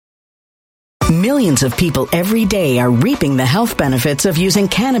Millions of people every day are reaping the health benefits of using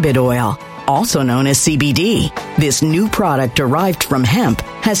cannabis oil, also known as CBD. This new product derived from hemp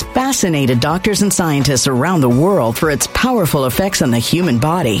has fascinated doctors and scientists around the world for its powerful effects on the human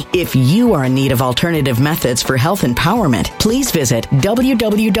body. If you are in need of alternative methods for health empowerment, please visit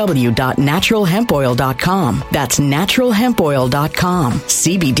www.naturalhempoil.com. That's naturalhempoil.com.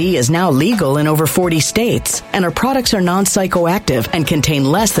 CBD is now legal in over 40 states, and our products are non-psychoactive and contain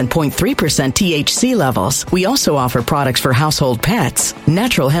less than 0.3% THC levels. We also offer products for household pets.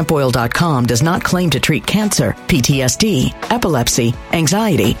 Naturalhempoil.com does not claim to treat cancer, PTSD, epilepsy,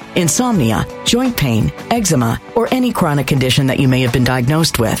 anxiety, insomnia, joint pain, eczema, or any chronic condition that you may have been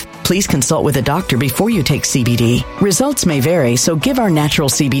diagnosed with. Please consult with a doctor before you take CBD. Results may vary, so give our natural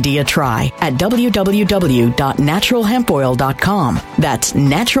CBD a try at www.naturalhempoil.com. That's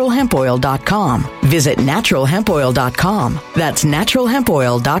naturalhempoil.com. Visit naturalhempoil.com. That's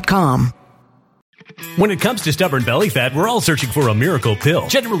naturalhempoil.com. When it comes to stubborn belly fat, we're all searching for a miracle pill.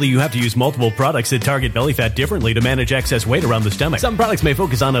 Generally, you have to use multiple products that target belly fat differently to manage excess weight around the stomach. Some products may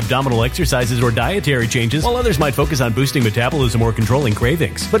focus on abdominal exercises or dietary changes, while others might focus on boosting metabolism or controlling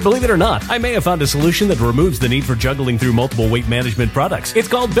cravings. But believe it or not, I may have found a solution that removes the need for juggling through multiple weight management products. It's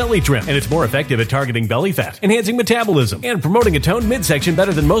called Belly Trim, and it's more effective at targeting belly fat, enhancing metabolism, and promoting a toned midsection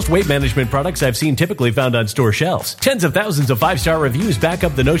better than most weight management products I've seen typically found on store shelves. Tens of thousands of 5-star reviews back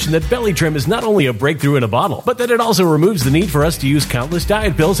up the notion that Belly Trim is not only a breakthrough in a bottle, but that it also removes the need for us to use countless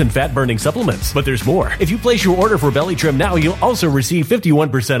diet pills and fat-burning supplements. But there's more. If you place your order for Belly Trim now, you'll also receive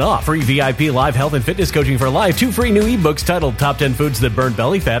 51% off, free VIP live health and fitness coaching for life, 2 free new ebooks titled Top 10 Foods That Burn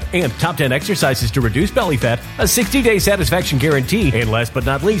Belly Fat and Top 10 Exercises to Reduce Belly Fat, a 60-day satisfaction guarantee, and last but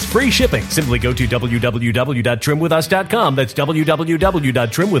not least, free shipping. Simply go to www.trimwithus.com. That's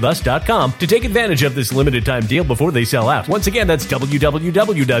www.trimwithus.com to take advantage of this limited time deal before they sell out. Once again, that's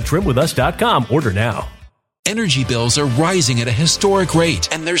www.trimwithus.com. Order now. Energy bills are rising at a historic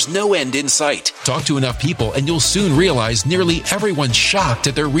rate, and there's no end in sight. Talk to enough people, and you'll soon realize nearly everyone's shocked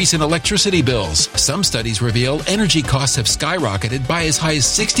at their recent electricity bills. Some studies reveal energy costs have skyrocketed by as high as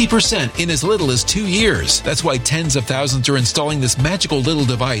 60% in as little as 2 years. That's why tens of thousands are installing this magical little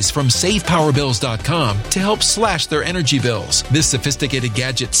device from SavePowerBills.com to help slash their energy bills. This sophisticated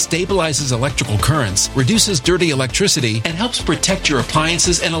gadget stabilizes electrical currents, reduces dirty electricity, and helps protect your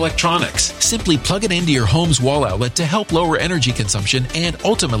appliances and electronics. Simply plug it into your home's wall outlet to help lower energy consumption and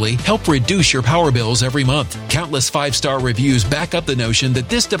ultimately help reduce your power bills every month. Countless 5-star reviews back up the notion that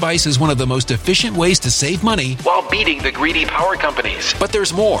this device is one of the most efficient ways to save money while beating the greedy power companies. But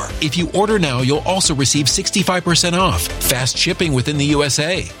there's more. If you order now, you'll also receive 65% off, fast shipping within the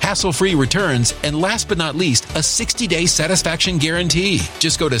USA, hassle-free returns, and last but not least, a 60-day satisfaction guarantee.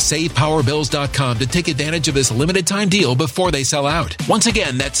 Just go to SavePowerBills.com to take advantage of this limited time deal before they sell out. Once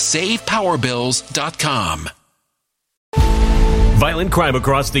again, that's SavePowerBills.com. Violent crime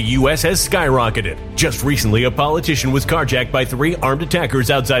across the U.S. has skyrocketed. Just recently, a politician was carjacked by 3 armed attackers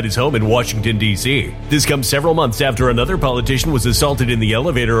outside his home in Washington, D.C. This comes several months after another politician was assaulted in the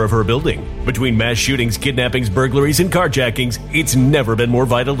elevator of her building. Between mass shootings, kidnappings, burglaries, and carjackings, it's never been more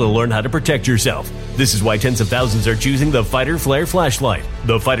vital to learn how to protect yourself. This is why tens of thousands are choosing the Fighter Flare flashlight.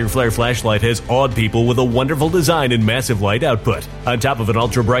 The Fighter Flare flashlight has awed people with a wonderful design and massive light output. On top of an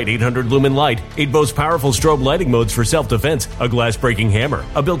ultra-bright 800-lumen light, it boasts powerful strobe lighting modes for self-defense, a glass-breaking hammer,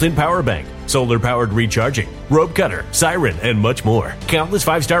 a built-in power bank, solar-powered recharging, rope cutter, siren, and much more. Countless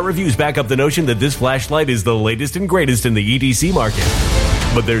 5-star reviews back up the notion that this flashlight is the latest and greatest in the EDC market.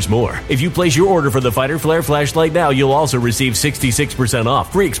 But there's more. If you place your order for the Fighter Flare flashlight now, you'll also receive 66%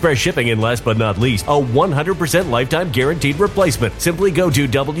 off, free express shipping, and last but not least, a 100% lifetime guaranteed replacement. Simply go to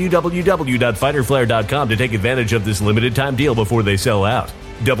www.fighterflare.com to take advantage of this limited time deal before they sell out.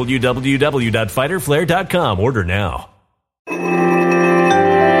 www.fighterflare.com. Order now.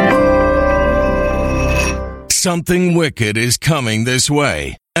 Something wicked is coming this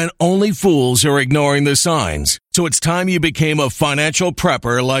way, and only fools are ignoring the signs. So it's time you became a financial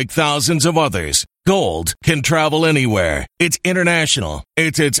prepper like thousands of others. Gold can travel anywhere. It's international.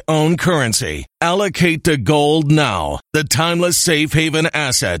 It's its own currency. Allocate to gold now, the timeless safe haven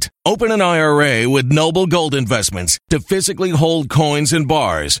asset. Open an IRA with Noble Gold Investments to physically hold coins and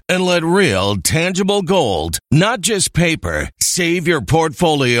bars and let real, tangible gold, not just paper, Save your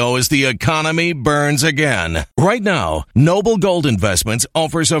portfolio as the economy burns again. Right now, Noble Gold Investments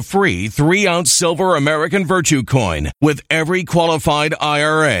offers a free 3-ounce silver American Virtue coin with every qualified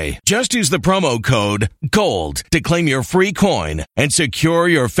IRA. Just use the promo code GOLD to claim your free coin and secure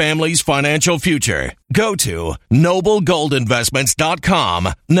your family's financial future. Go to noblegoldinvestments.com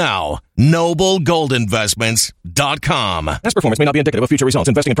now. noblegoldinvestments.com. Past performance may not be indicative of future results.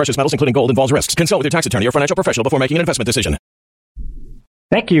 Investing in precious metals, including gold, involves risks. Consult with your tax attorney or financial professional before making an investment decision.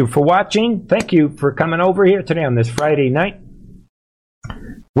 Thank you for watching. Thank you for coming over here today on this Friday night.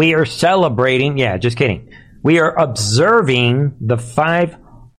 We are celebrating, just kidding. We are observing the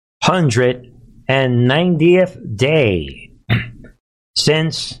 590th day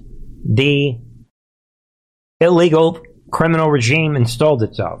since the illegal criminal regime installed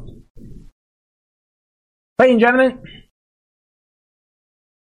itself. Ladies and gentlemen,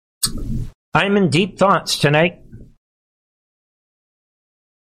 I'm in deep thoughts tonight.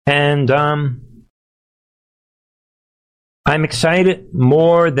 And I'm excited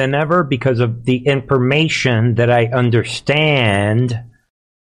more than ever because of the information that I understand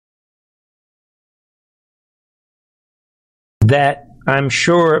that I'm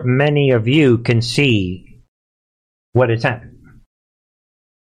sure many of you can see what is happening.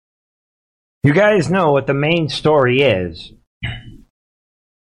 You guys know what the main story is.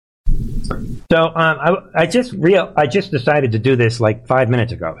 So I just decided to do this like 5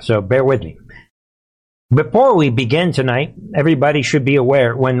 minutes ago, so bear with me. Before we begin tonight, everybody should be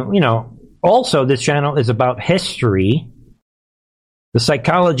aware also this channel is about history. The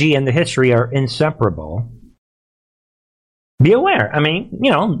psychology and the history are inseparable. Be aware.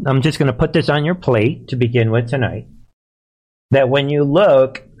 I'm just going to put this on your plate to begin with tonight. That when you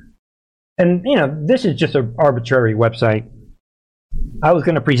look, and this is just an arbitrary website. I was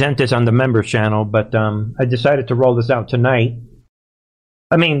going to present this on the members channel, but I decided to roll this out tonight.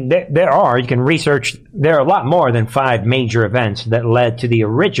 There are a lot more than 5 major events that led to the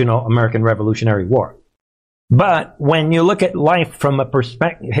original American Revolutionary War. But when you look at life from a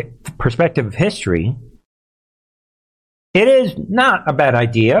perspective of history, it is not a bad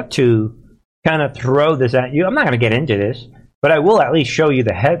idea to kind of throw this at you. I'm not going to get into this, but I will at least show you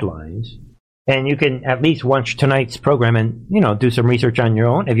the headlines. And you can at least watch tonight's program and, do some research on your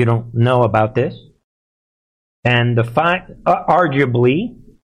own if you don't know about this. And the arguably,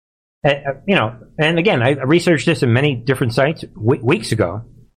 and again, I researched this in many different sites weeks ago.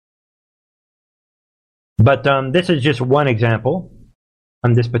 But this is just one example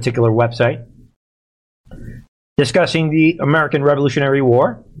on this particular website discussing the American Revolutionary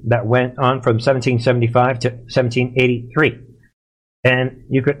War that went on from 1775 to 1783. And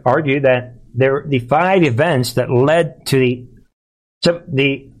you could argue that the 5 events that led to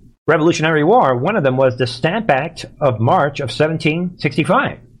the Revolutionary War, one of them was the Stamp Act of March of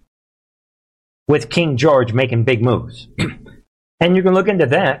 1765, with King George making big moves. And you can look into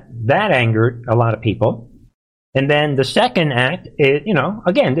that. That angered a lot of people. And then the second act is,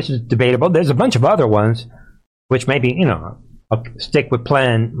 again, this is debatable. There's a bunch of other ones, which maybe, I'll stick with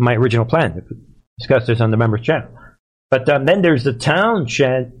my original plan to discuss this on the members channel. But then there's the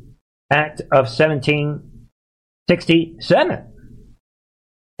Townshend Act of 1767.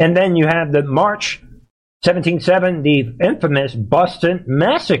 And then you have the March 1707, the infamous Boston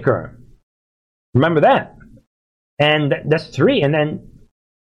Massacre. Remember that? And that's 3. And then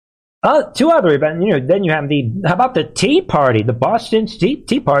 2 other events. Then you have how about the Tea Party, the Boston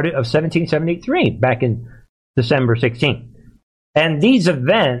Tea Party of 1773, back in December 16th. And these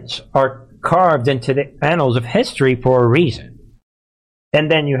events are carved into the annals of history for a reason. And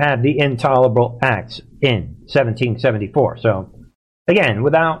then you have the Intolerable Acts in 1774. So, again,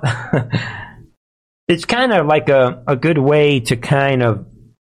 without... it's kind of like a good way to kind of...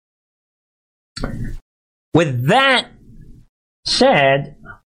 With that said,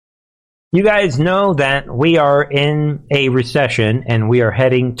 you guys know that we are in a recession and we are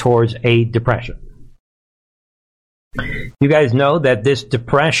heading towards a depression. You guys know that this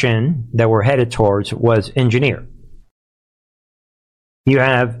depression that we're headed towards was engineered. You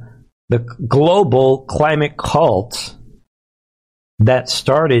have the global climate cult that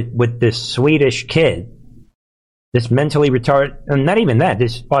started with this Swedish kid, this mentally retarded, and not even that,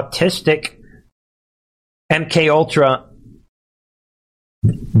 this autistic MK Ultra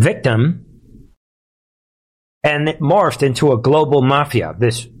victim, and it morphed into a global mafia,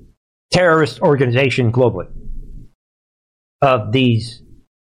 this terrorist organization globally of these,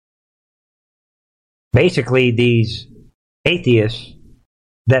 basically these atheists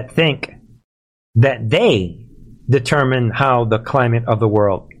that think that they determine how the climate of the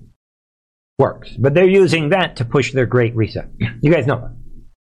world works. But they're using that to push their Great Reset. You guys know that.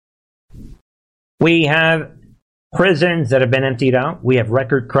 We have prisons that have been emptied out. We have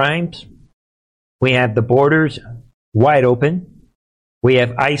record crimes. We have the borders wide open. We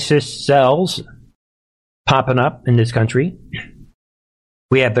have ISIS cells popping up in this country.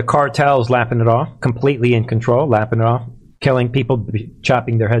 We have the cartels lapping it off, completely in control, lapping it off, killing people,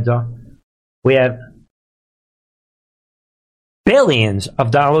 chopping their heads off. We have billions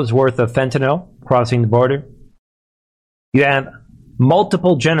of dollars worth of fentanyl crossing the border. You have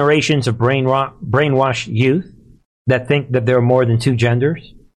multiple generations of brainwashed youth that think that there are more than two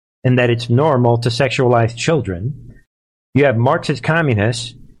genders and that it's normal to sexualize children. You have Marxist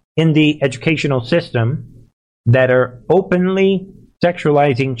communists in the educational system that are openly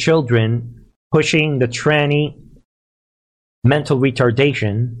sexualizing children, pushing the tranny mental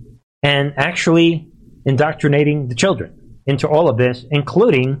retardation, and actually indoctrinating the children into all of this,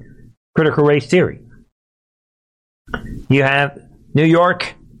 including critical race theory. You have New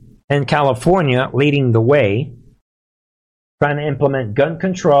York and California leading the way, trying to implement gun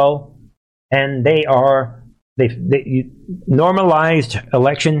control, and they normalized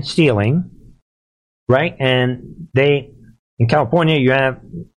election stealing, right? And in California, you have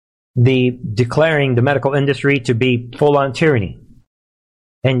declaring the medical industry to be full-on tyranny.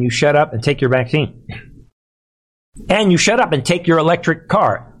 And you shut up and take your vaccine. And you shut up and take your electric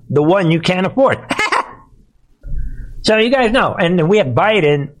car, the one you can't afford. So you guys know. And we have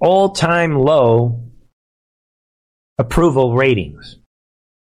Biden all-time low approval ratings.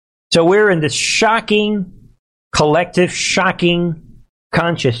 So we're in this shocking, collective, shocking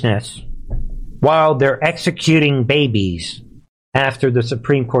consciousness while they're executing babies after the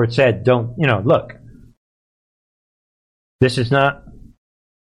Supreme Court said, look, this is not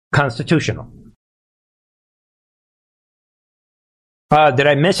constitutional. Did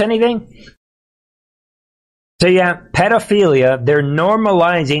I miss anything? So yeah, pedophilia, they're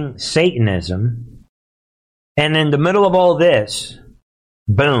normalizing Satanism. And in the middle of all this,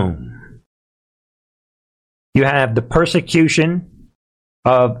 boom, you have the persecution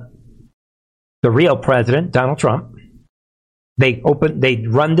of the real president, Donald Trump. They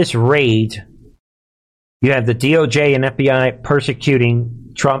run this raid. You have the DOJ and FBI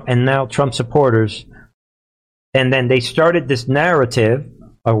persecuting Trump and now Trump supporters. And then they started this narrative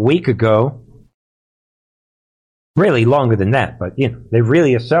a week ago. Really longer than that, but they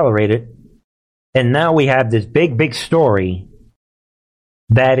really accelerated. And now we have this big, big story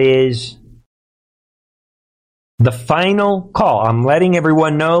that is the final call. I'm letting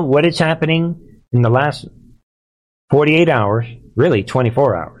everyone know what is happening in the last 48 hours, really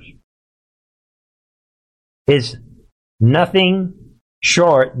 24 hours, is nothing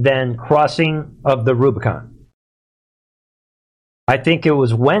short than crossing of the Rubicon. I think it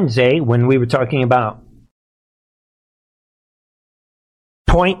was Wednesday when we were talking about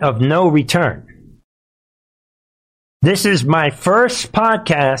point of no return. This is my first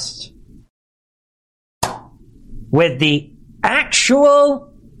podcast with the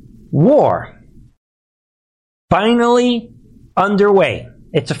actual war finally underway.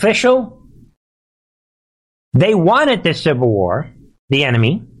 It's official. They wanted this civil war, the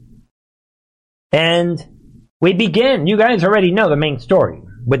enemy, and we begin. You guys already know the main story,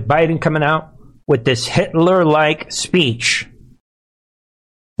 with Biden coming out with this Hitler-like speech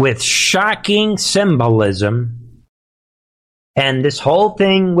with shocking symbolism, and this whole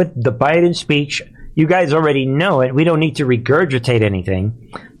thing with the Biden speech. You guys already know it. We don't need to regurgitate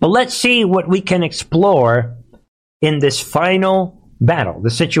anything. But let's see what we can explore in this final battle,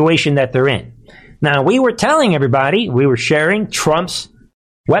 the situation that they're in. Now, we were telling everybody, we were sharing Trump's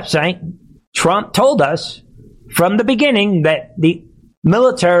website. Trump told us from the beginning that the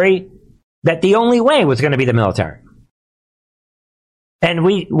military, that the only way was going to be the military. And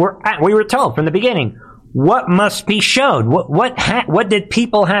we were told from the beginning, what must be showed? What did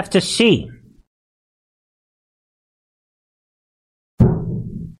people have to see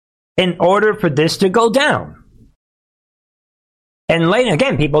in order for this to go down? And later,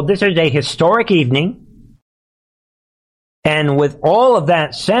 again, people, this is a historic evening. And with all of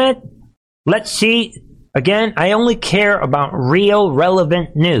that said, let's see. Again, I only care about real,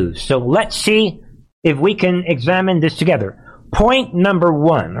 relevant news. So let's see if we can examine this together. Point number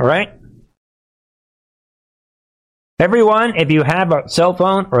one, all right? Everyone, if you have a cell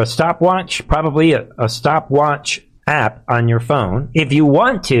phone or a stopwatch, probably a stopwatch app on your phone, if you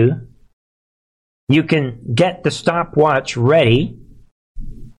want to, you can get the stopwatch ready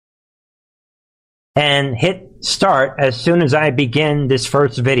and hit start as soon as I begin this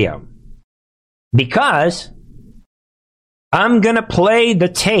first video. Because I'm going to play the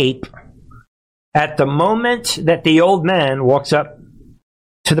tape at the moment that the old man walks up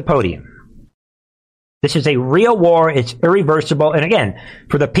to the podium. This is a real war. It's irreversible. And again,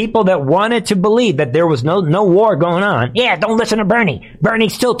 for the people that wanted to believe that there was no war going on, yeah, don't listen to Bernie.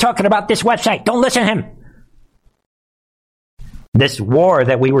 Bernie's still talking about this website. Don't listen to him. This war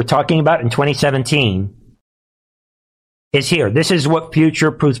that we were talking about in 2017 is here. This is what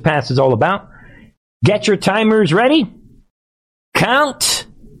Future Proofs Past is all about. Get your timers ready. Count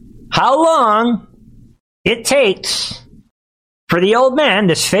how long it takes for the old man,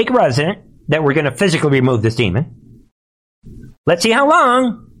 this fake resident, that we're going to physically remove this demon. Let's see how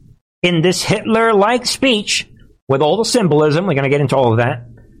long in this Hitler-like speech, with all the symbolism, we're going to get into all of that.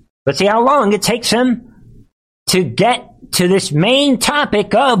 Let's see how long it takes him to get to this main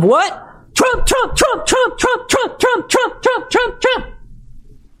topic of what? Trump, Trump, Trump, Trump, Trump, Trump, Trump, Trump, Trump, Trump, Trump.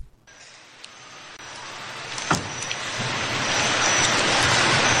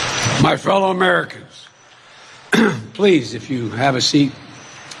 My fellow Americans, please, if you have a seat,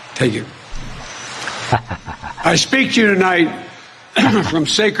 take it. I speak to you tonight from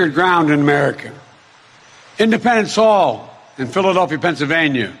sacred ground in America, Independence Hall in Philadelphia,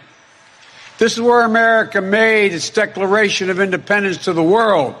 Pennsylvania. This is where America made its Declaration of Independence to the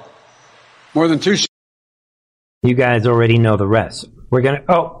world more than 2 years. You guys already know the rest. We're going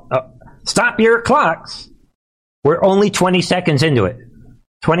to... stop your clocks. We're only 20 seconds into it.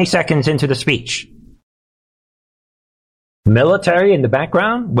 20 seconds into the speech. Military in the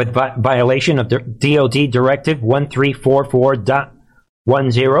background with violation of DOD Directive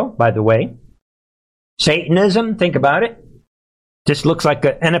 1344.10, by the way. Satanism, think about it. This looks like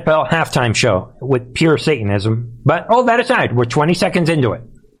an NFL halftime show with pure Satanism. But all that aside, we're 20 seconds into it.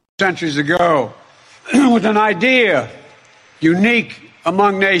 Centuries ago, with an idea unique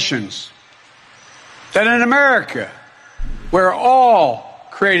among nations, that in America, we're all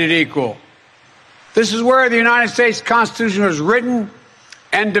created equal. This is where the United States Constitution was written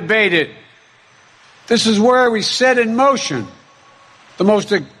and debated. This is where we set in motion the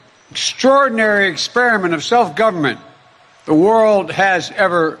most extraordinary experiment of self-government the world has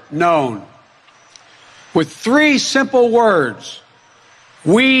ever known. With 3 simple words: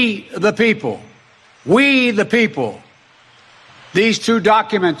 we the people. We the people. These 2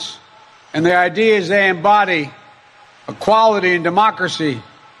 documents and the ideas they embody, equality and democracy,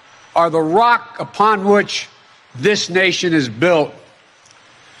 are the rock upon which this nation is built.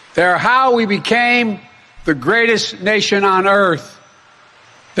 They're how we became the greatest nation on earth.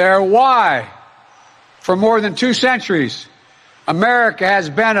 They're why, for more than 2 centuries, America has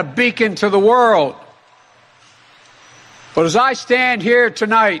been a beacon to the world. But as I stand here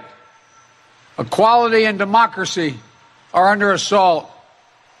tonight, equality and democracy are under assault.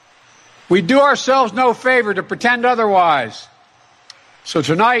 We do ourselves no favor to pretend otherwise. So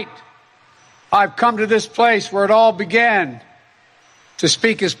tonight, I've come to this place where it all began to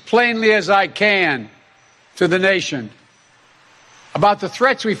speak as plainly as I can to the nation about the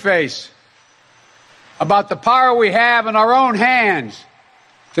threats we face, about the power we have in our own hands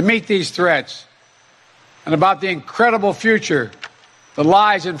to meet these threats, and about the incredible future that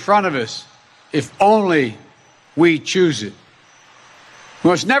lies in front of us if only we choose it. We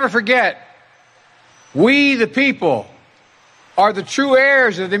must never forget, we the people are the true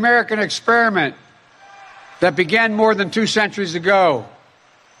heirs of the American experiment that began more than 2 centuries ago.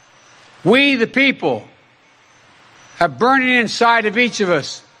 We the people have burning inside of each of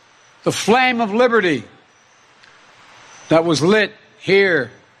us the flame of liberty that was lit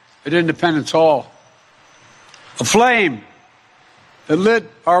here at Independence Hall. A flame that lit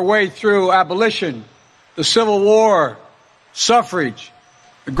our way through abolition, the Civil War, suffrage,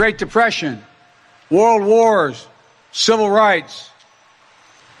 the Great Depression, world wars, civil rights.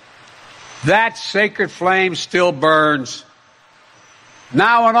 That sacred flame still burns.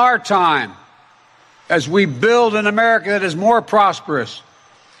 Now in our time, as we build an America that is more prosperous,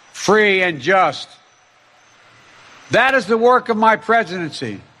 free, and just. That is the work of my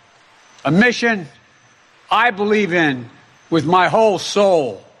presidency, a mission I believe in with my whole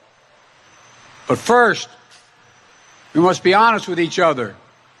soul. But first, we must be honest with each other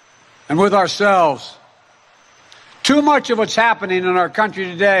and with ourselves. Too much of what's happening in our country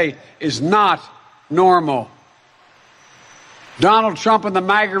today is not normal. Donald Trump and the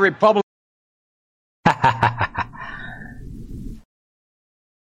MAGA Republic.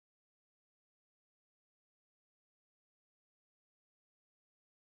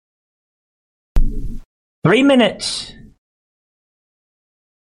 3 minutes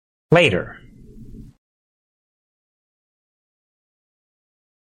later,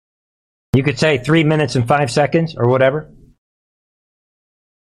 you could say 3 minutes and 5 seconds or whatever.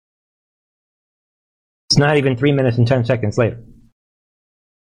 It's not even 3 minutes and 10 seconds later.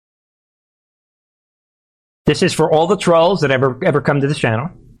 This is for all the trolls that ever come to this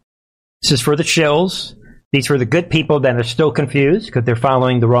channel. This is for the shills. These are the good people that are still confused because they're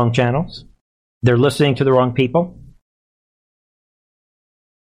following the wrong channels. They're listening to the wrong people.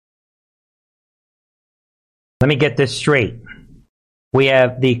 Let me get this straight. We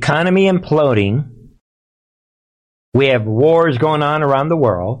have the economy imploding. We have wars going on around the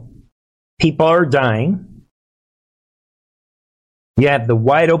world. People are dying. You have the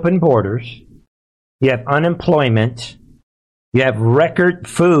wide open borders. You have unemployment. You have record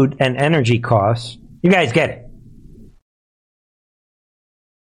food and energy costs. You guys get it.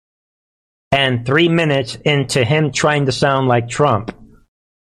 And 3 minutes into him trying to sound like Trump,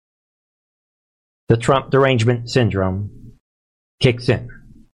 the Trump derangement syndrome kicks in.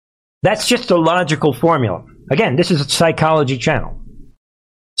 That's just a logical formula. Again, this is a psychology channel.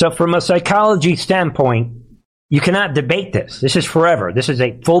 So from a psychology standpoint, you cannot debate this. This is forever. This is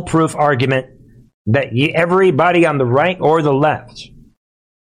a foolproof argument that everybody on the right or the left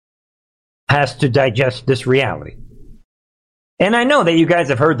has to digest this reality. And I know that you guys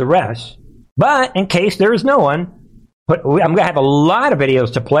have heard the rest, but in case there is no one, I'm going to have a lot of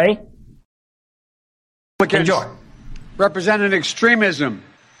videos to play. Enjoy. Represent an extremism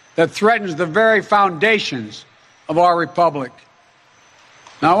that threatens the very foundations of our republic.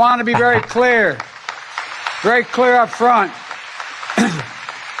 Now, I want to be very clear up front.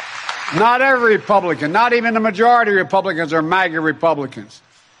 Not every Republican, not even the majority of Republicans are MAGA Republicans.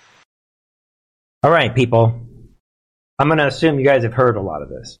 All right, people. I'm going to assume you guys have heard a lot of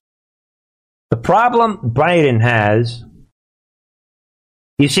this. The problem Biden has,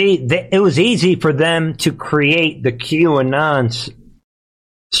 you see, it was easy for them to create the QAnon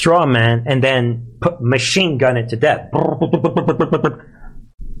straw man and then machine gun it to death. QAnon.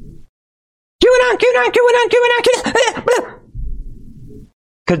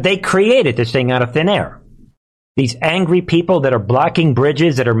 Because they created this thing out of thin air. These angry people that are blocking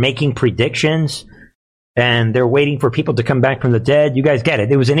bridges, that are making predictions, and they're waiting for people to come back from the dead. You guys get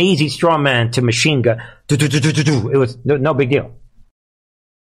it. It was an easy straw man to machine gun. It was no big deal.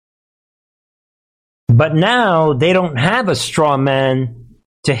 But now they don't have a straw man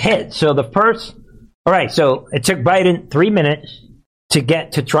to hit. So all right, so it took Biden 3 minutes to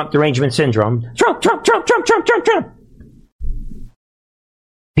get to Trump derangement syndrome. Trump.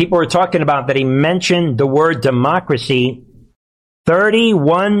 People were talking about that he mentioned the word democracy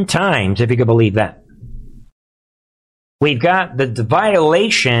 31 times, if you could believe that. We've got the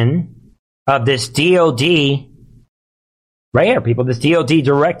violation of this DOD, right here, people, this DOD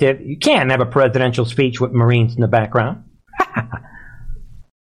directive. You can't have a presidential speech with Marines in the background.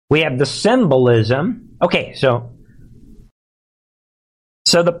 We have the symbolism. Okay, so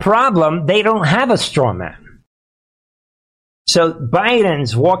the problem, they don't have a straw man. So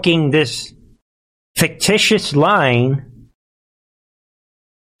Biden's walking this fictitious line,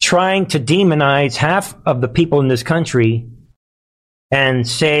 trying to demonize half of the people in this country and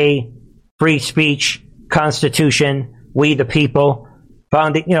say free speech, Constitution, we the people,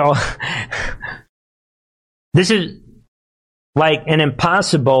 founding, this is like an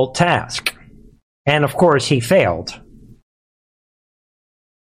impossible task. And of course he failed.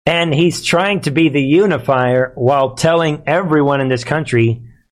 And he's trying to be the unifier while telling everyone in this country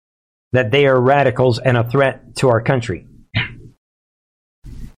that they are radicals and a threat to our country.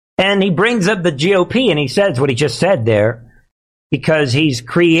 And he brings up the GOP and he says what he just said there because he's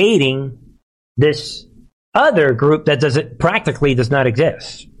creating this other group that practically does not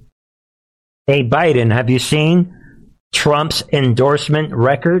exist. Hey, Biden, have you seen Trump's endorsement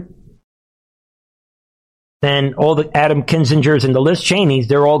record? And all the Adam Kinzingers and the Liz Cheneys,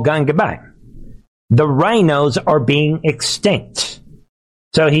 they're all gone goodbye. The rhinos are being extinct.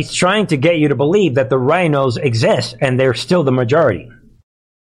 So he's trying to get you to believe that the rhinos exist and they're still the majority.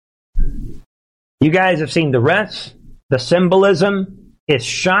 You guys have seen the rest. The symbolism is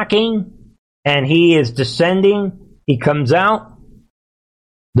shocking and he is descending. He comes out,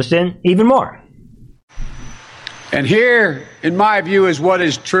 descend even more. And here, in my view, is what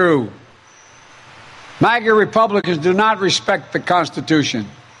is true. MAGA Republicans do not respect the Constitution.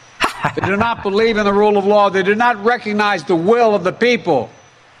 They do not believe in the rule of law. They do not recognize the will of the people.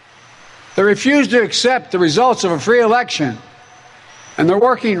 They refuse to accept the results of a free election. And they're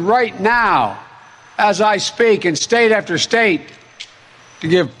working right now, as I speak, in state after state, to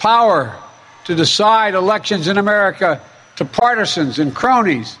give power to decide elections in America to partisans and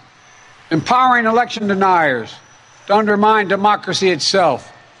cronies, empowering election deniers to undermine democracy itself.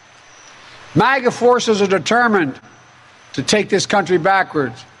 MAGA forces are determined to take this country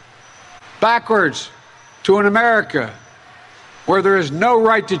backwards to an America where there is no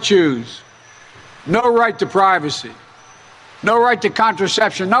right to choose, no right to privacy, no right to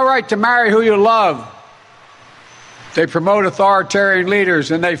contraception, no right to marry who you love. They promote authoritarian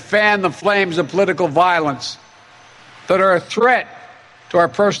leaders and they fan the flames of political violence that are a threat to our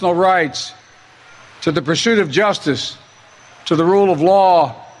personal rights, to the pursuit of justice, to the rule of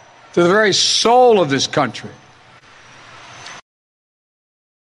law, to the very soul of this country.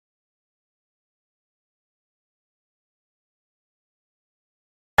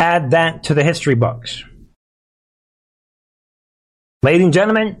 Add that to the history books. Ladies and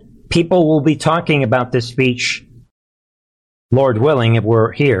gentlemen, people will be talking about this speech, Lord willing, if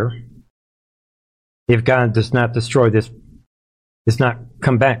we're here, if God does not destroy this, does not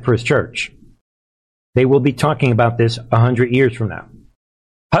come back for his church. They will be talking about this 100 years from now.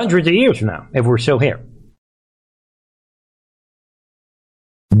 Hundreds of years from now, if we're still here.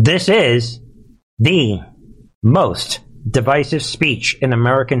 This is the most divisive speech in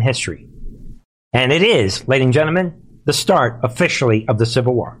American history. And it is, ladies and gentlemen, the start officially of the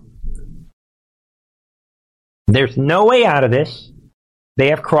Civil War. There's no way out of this. They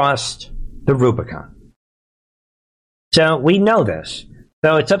have crossed the Rubicon. So we know this.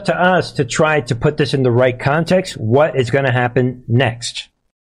 So it's up to us to try to put this in the right context. What is going to happen next?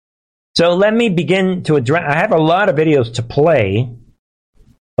 So let me begin to address. I have a lot of videos to play,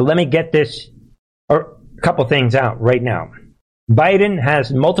 but let me get this or a couple things out right now. Biden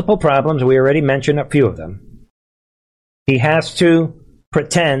has multiple problems. We already mentioned a few of them. He has to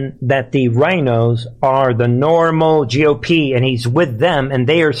pretend that the rhinos are the normal GOP and he's with them and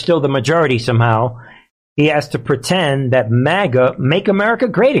they are still the majority somehow. He has to pretend that MAGA, make America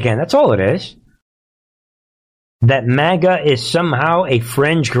great again. That's all it is. That MAGA is somehow a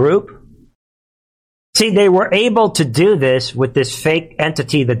fringe group. See, they were able to do this with this fake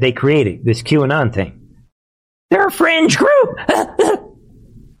entity that they created, this QAnon thing. They're a fringe group.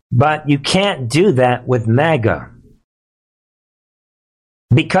 But you can't do that with MAGA.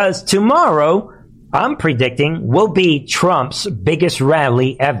 Because tomorrow, I'm predicting, will be Trump's biggest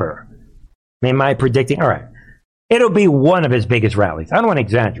rally ever. Am I predicting? All right. It'll be one of his biggest rallies. I don't want to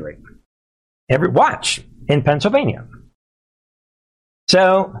exaggerate. Watch in Pennsylvania.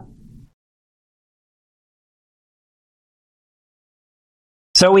 So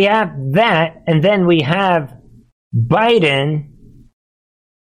we have that, and then we have Biden.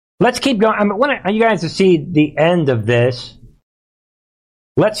 Let's keep going. I want you guys to see the end of this.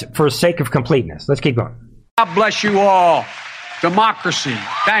 For the sake of completeness, let's keep going. God bless you all. Democracy.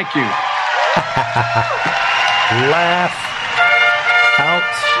 Thank you. Laugh out.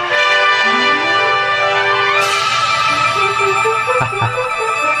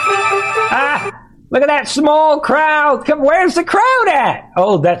 Look at that small crowd. Where's the crowd at?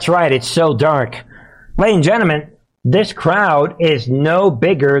 Oh, that's right. It's so dark. Ladies and gentlemen, this crowd is no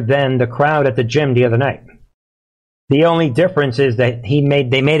bigger than the crowd at the gym the other night. The only difference is that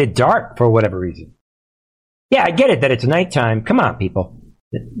they made it dark for whatever reason. Yeah, I get it that it's nighttime. Come on, people.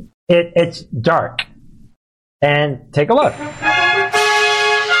 It's dark. And take a look.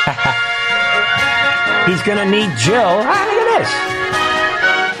 He's going to need Jill. Look at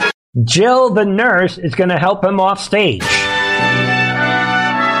this. Jill, the nurse, is going to help him off stage.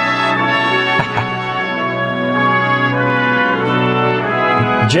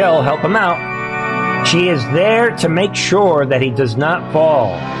 Jill, help him out. She is there to make sure that he does not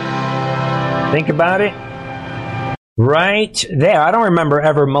fall. Think about it. Right there. I don't remember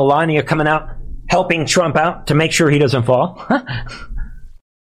ever Melania coming out, helping Trump out to make sure he doesn't fall.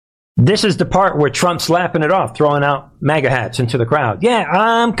 This is the part where Trump's laughing it off, throwing out MAGA hats into the crowd. Yeah,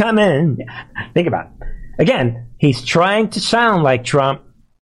 I'm coming. Think about it. Again, he's trying to sound like Trump,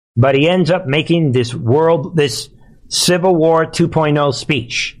 but he ends up making this Civil War 2.0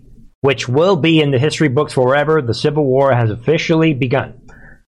 speech, which will be in the history books forever. The Civil War has officially begun.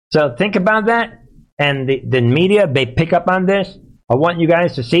 So think about that. And the media, they pick up on this. I want you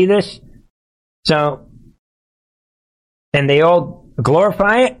guys to see this. So, and they all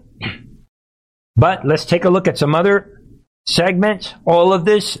glorify it. But let's take a look at some other segments. All of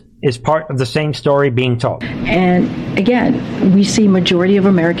this is part of the same story being told. And again, we see majority of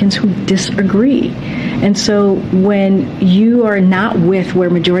Americans who disagree. And so when you are not with where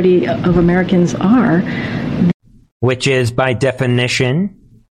majority of Americans are, which is by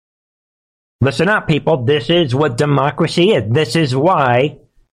definition, listen up, people, this is what democracy is. This is why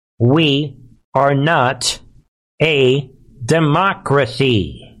we are not a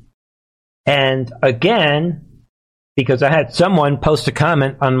democracy. And again, because I had someone post a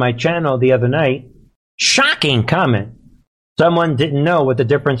comment on my channel the other night, shocking comment. Someone didn't know what the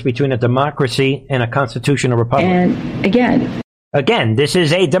difference between a democracy and a constitutional republic. And again, this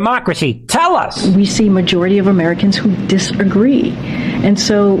is a democracy. Tell us. We see majority of Americans who disagree. And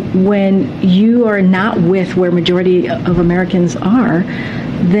so when you are not with where majority of Americans are,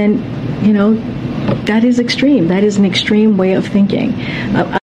 then, that is extreme. That is an extreme way of thinking.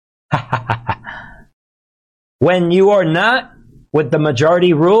 When you are not with the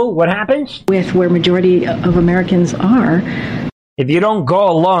majority rule, what happens? With where majority of Americans are. If you don't go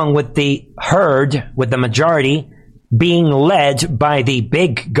along with the herd, with the majority being led by the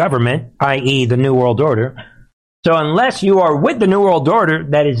big government, i.e. the New World Order, so unless you are with the New World Order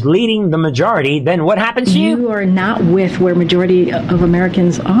that is leading the majority, then what happens to you? You are not with where majority of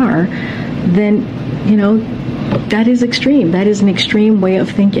Americans are, then, that is extreme. That is an extreme way of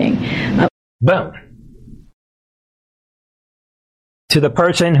thinking. Boom. To the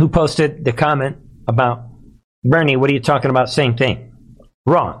person who posted the comment about, Bernie, what are you talking about? Same thing.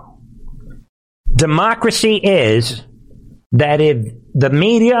 Wrong. Democracy is that if the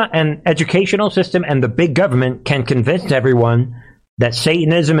media and educational system and the big government can convince everyone that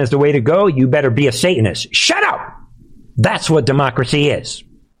Satanism is the way to go, you better be a Satanist. Shut up! That's what democracy is.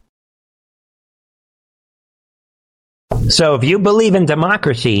 So if you believe in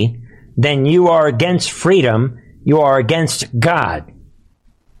democracy, then you are against freedom, you are against God.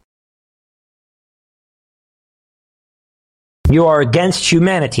 You are against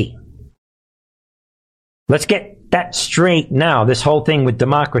humanity. Let's get that straight now, this whole thing with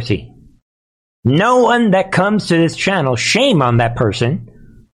democracy. No one that comes to this channel, shame on that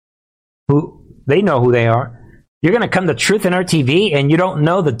person, who they know who they are. You're going to come to Truth in Our TV and you don't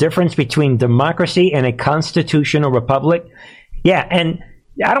know the difference between democracy and a constitutional republic? Yeah, and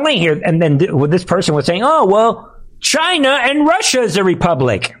I don't want to hear, and then this person was saying, oh, well, China and Russia is a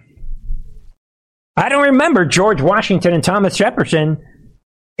republic. I don't remember George Washington and Thomas Jefferson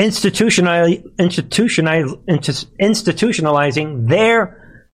institutionalizing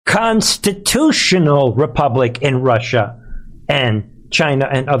their constitutional republic in Russia and China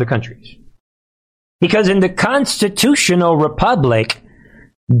and other countries. Because in the constitutional republic,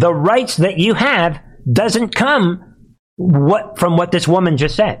 the rights that you have doesn't come from what this woman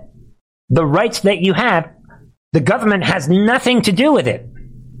just said. The rights that you have, the government has nothing to do with it.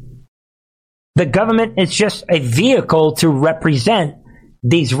 The government is just a vehicle to represent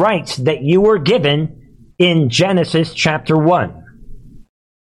these rights that you were given in Genesis chapter 1.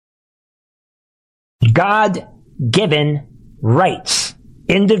 God-given rights.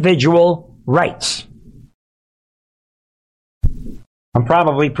 Individual rights. I'm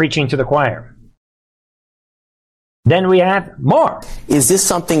probably preaching to the choir. Then we have more. Is this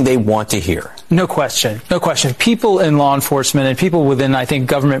something they want to hear? No question. No question. People in law enforcement and people within, I think,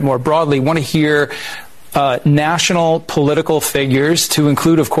 government more broadly want to hear national political figures, to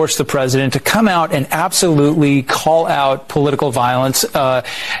include, of course, the president, to come out and absolutely call out political violence,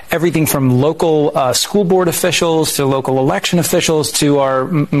 everything from local school board officials to local election officials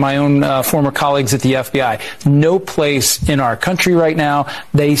to my own former colleagues at the FBI. No place in our country right now.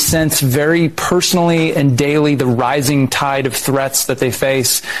 They sense very personally and daily the rising tide of threats that they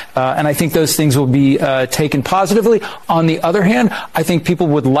face, and I think those things will be taken positively. On the other hand, I think people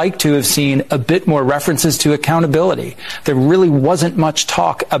would like to have seen a bit more references to accountability. There really wasn't much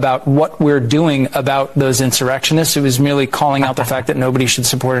talk about what we're doing about those insurrectionists. It was merely calling out the fact that nobody should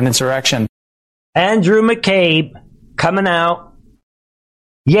support an insurrection. Andrew McCabe coming out.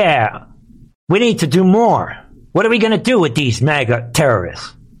 Yeah, we need to do more. What are we going to do with these MAGA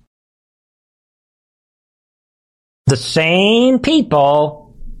terrorists? The same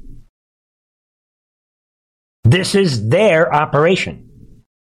people. This is their operation.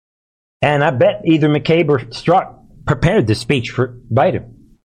 And I bet either McCabe or Strzok prepared this speech for Biden.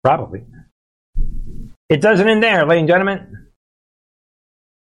 Probably. It doesn't end there, ladies and gentlemen.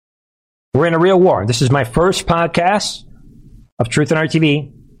 We're in a real war. This is my first podcast of Truth in Our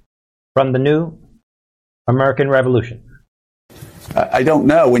TV from the new American Revolution. I don't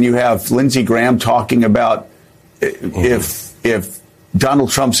know, when you have Lindsey Graham talking about if Donald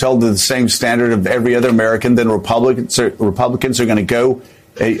Trump's held to the same standard of every other American, then Republicans are going to go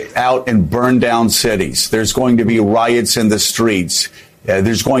out and burn down cities. There's going to be riots in the streets.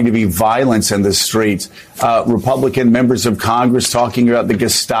 There's going to be violence in the streets. Republican members of Congress talking about the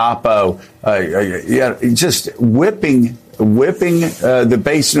Gestapo, just whipping the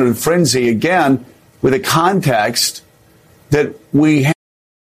base into frenzy again with a context that we have.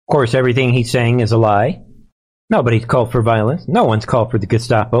 Of course, everything he's saying is a lie. Nobody's called for violence. No one's called for the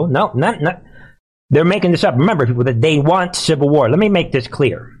Gestapo. No, not. They're making this up. Remember, people, that they want civil war. Let me make this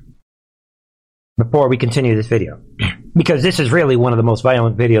clear. before we continue this video, because this is really one of the most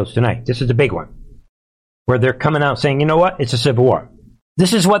violent videos tonight. This is the big one, where they're coming out saying, you know what, it's a civil war.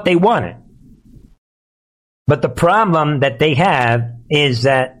 This is what they wanted. But the problem that they have is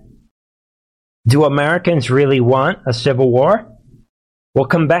that, do Americans really want a civil war? We'll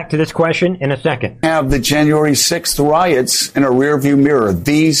come back to this question in a second. Have the January 6th riots in a rearview mirror.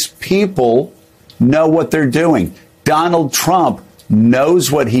 These people know what they're doing. Donald Trump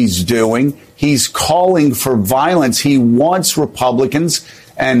knows what he's doing. He's calling for violence. He wants Republicans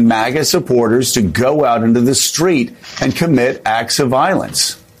and MAGA supporters to go out into the street and commit acts of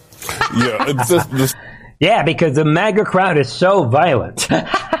violence. Yeah, because the MAGA crowd is so violent.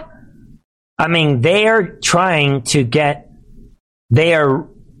 I mean, they are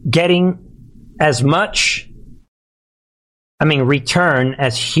getting as much, return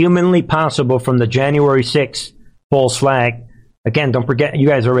as humanly possible from the January 6th false flag. Again, don't forget, you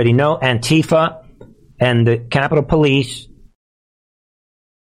guys already know, Antifa and the Capitol Police,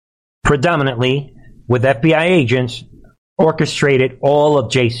 predominantly with FBI agents, orchestrated all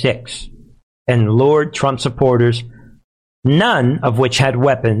of J6 and lured Trump supporters, none of which had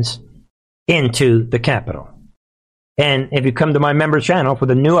weapons, into the Capitol. And if you come to my member channel for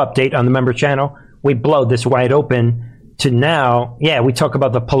the new update on the member channel, we blow this wide open to now. Yeah, we talk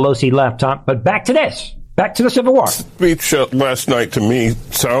about the Pelosi laptop, but back to this. Back to the Civil War. Speech last night to me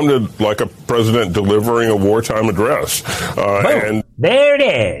sounded like a president delivering a wartime address. And there it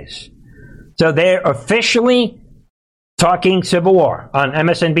is. So they're officially talking Civil War on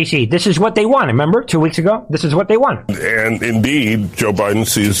MSNBC. This is what they wanted. Remember 2 weeks ago? This is what they wanted. And indeed, Joe Biden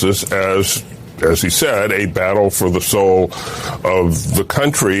sees this as he said, a battle for the soul of the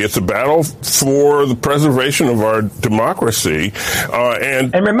country. It's a battle for the preservation of our democracy.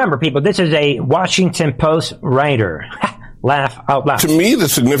 And remember, people, this is a Washington Post writer. Laugh out loud. To me, the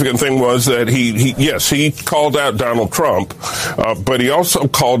significant thing was that he called out Donald Trump, but he also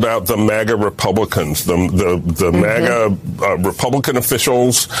called out the MAGA Republicans, the MAGA Republican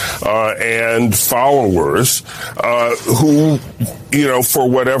officials and followers who, for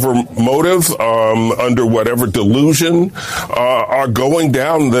whatever motive, under whatever delusion, are going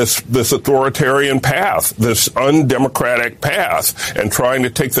down this authoritarian path, this undemocratic path, and trying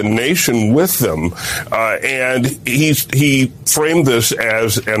to take the nation with them. And he framed this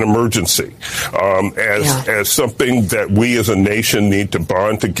as an emergency, as something that we as a nation need to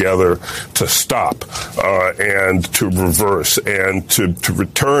bond together to stop and to reverse and to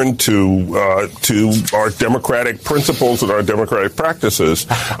return to our democratic principles and our democratic practices.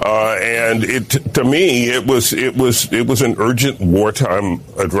 And to me, it was an urgent wartime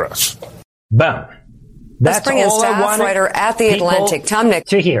address. Boom. Let's bring in staff writer at The Atlantic, Tom Nick,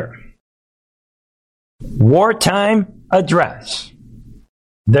 to hear. Wartime address.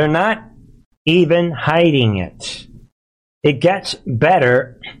 They're not even hiding it. It gets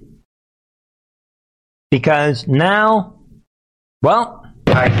better because now,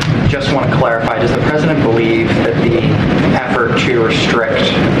 I just want to clarify, does the president believe that the effort to restrict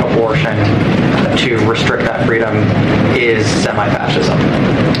abortion, to restrict that freedom, is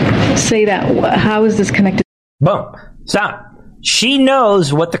semi-fascism? Say that. How is this connected? Boom. Stop. She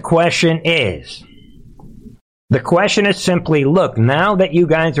knows what the question is. The question is simply, look, now that you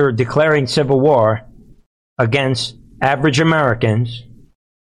guys are declaring civil war against average Americans,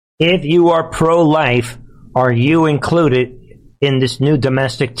 if you are pro-life, are you included in this new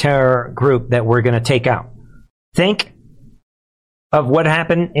domestic terror group that we're going to take out? Think of what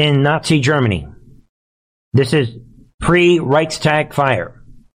happened in Nazi Germany. This is pre-Reichstag fire.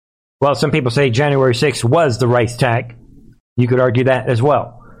 Well, some people say January 6th was the Reichstag. You could argue that as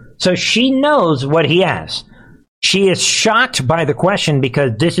well. So she knows what he asked. She is shocked by the question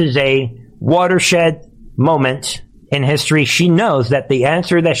because this is a watershed moment in history. She knows that the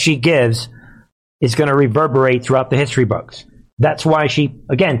answer that she gives is going to reverberate throughout the history books. That's why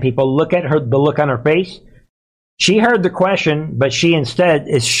people look at the look on her face. She heard the question, but she instead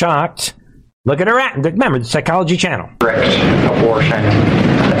is shocked. Look at her remember, the Psychology Channel. Abortion,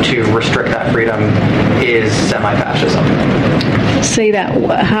 to restrict that freedom, is semi-fascism. Say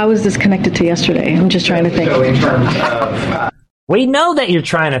that. How is this connected to yesterday? I'm just trying to think. So in terms of... we know that you're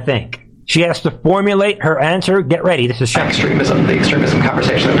trying to think. She has to formulate her answer. Get ready. This is the extremism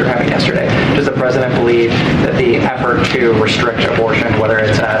conversation that we were having yesterday. Does the president believe that the effort to restrict abortion, whether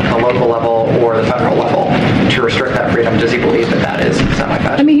it's at the local level or the federal level, to restrict that freedom, does he believe that is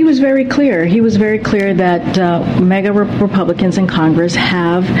semi-fascist? He was very clear. He was very clear that MAGA Republicans in Congress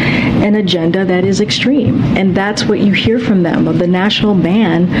have an agenda that is extreme. And that's what you hear from them. The national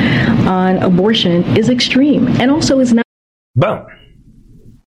ban on abortion is extreme and also is not. Boom.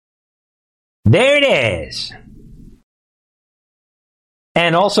 There it is.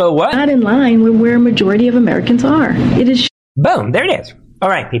 And also what? Not in line with where a majority of Americans are. It is. Boom, there it is. All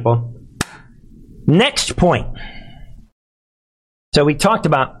right, people. Next point. So we talked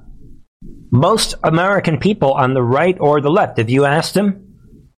about most American people on the right or the left. If you asked them,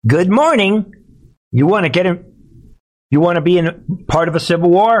 good morning, you want to be in part of a civil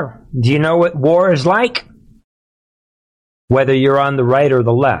war? Do you know what war is like? Whether you're on the right or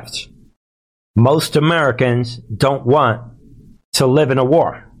the left, most Americans don't want to live in a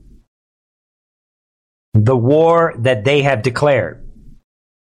war. The war that they have declared.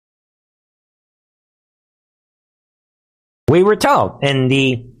 We were told in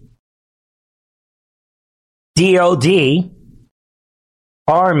the DOD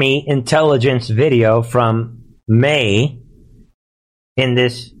Army intelligence video from May in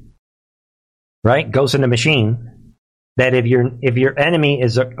this, right, Ghost in the Machine, that if your enemy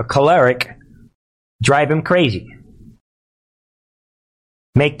is a choleric, drive him crazy.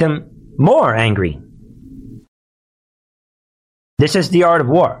 Make them more angry. This is the art of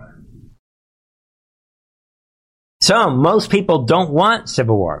war. So, most people don't want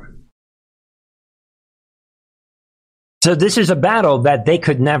civil war. So this is a battle that they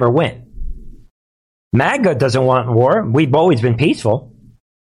could never win. MAGA doesn't want war. We've always been peaceful.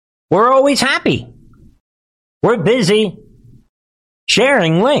 We're always happy. We're busy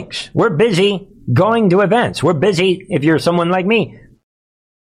sharing links. We're busy going to events. We're busy, if you're someone like me,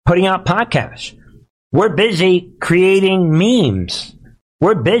 putting out podcasts. We're busy creating memes.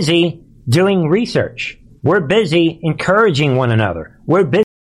 We're busy doing research. We're busy encouraging one another. We're busy.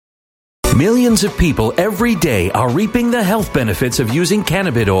 Millions of people every day are reaping the health benefits of using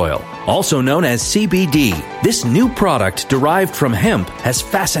cannabis oil, also known as CBD. This new product derived from hemp has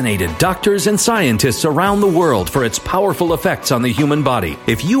fascinated doctors and scientists around the world for its powerful effects on the human body.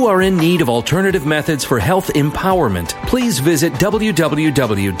 If you are in need of alternative methods for health empowerment, please visit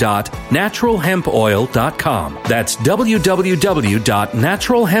www.naturalhempoil.com. That's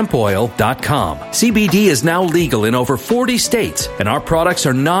www.naturalhempoil.com. CBD is now legal in over 40 states, and our products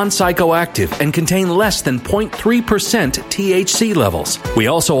are non-psychoactive and contain less than 0.3% THC levels. We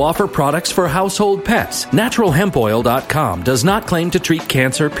also offer products for household pets. NaturalHempOil.com does not claim to treat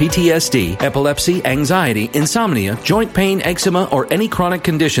cancer, PTSD, epilepsy, anxiety, insomnia, joint pain, eczema, or any chronic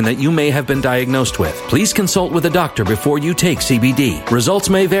condition that you may have been diagnosed with. Please consult with a doctor before you take CBD. Results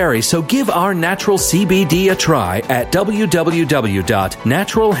may vary, so give our natural CBD a try at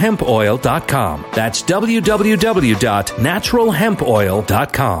www.naturalhempoil.com. That's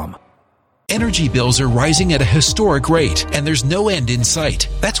www.naturalhempoil.com. Energy bills are rising at a historic rate, and there's no end in sight.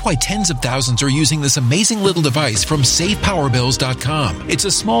 That's why tens of thousands are using this amazing little device from SavePowerBills.com. It's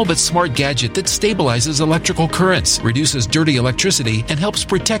a small but smart gadget that stabilizes electrical currents, reduces dirty electricity, and helps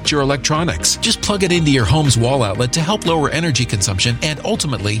protect your electronics. Just plug it into your home's wall outlet to help lower energy consumption and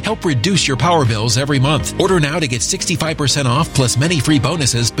ultimately help reduce your power bills every month. Order now to get 65% off plus many free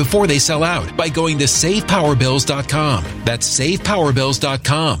bonuses before they sell out by going to SavePowerBills.com. That's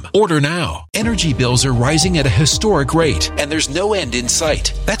SavePowerBills.com. Order now. Energy bills are rising at a historic rate, and there's no end in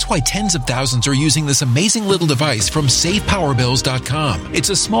sight. That's why tens of thousands are using this amazing little device from SavePowerBills.com. It's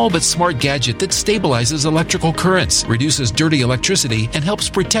a small but smart gadget that stabilizes electrical currents, reduces dirty electricity, and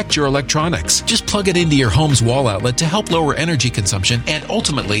helps protect your electronics. Just plug it into your home's wall outlet to help lower energy consumption and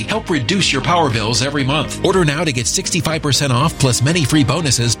ultimately help reduce your power bills every month. Order now to get 65% off plus many free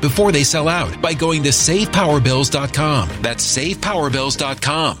bonuses before they sell out by going to SavePowerBills.com. That's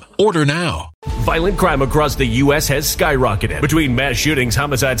SavePowerBills.com. Order now. Violent crime across the U.S. has skyrocketed. Between mass shootings,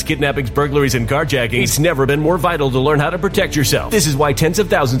 homicides, kidnappings, burglaries, and carjackings, it's never been more vital to learn how to protect yourself. This is why tens of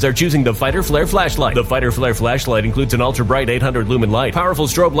thousands are choosing the Fighter Flare flashlight. The Fighter Flare flashlight includes an ultra-bright 800-lumen light, powerful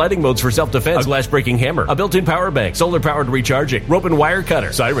strobe lighting modes for self-defense, a glass-breaking hammer, a built-in power bank, solar-powered recharging, rope and wire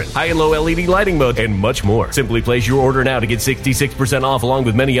cutter, siren, high and low LED lighting mode, and much more. Simply place your order now to get 66% off along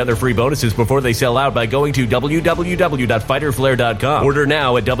with many other free bonuses before they sell out by going to www.fighterflare.com. Order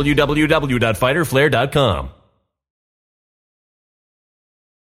now at www.fighterflare.com.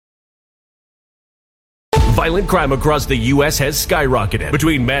 Violent crime across the U.S. has skyrocketed.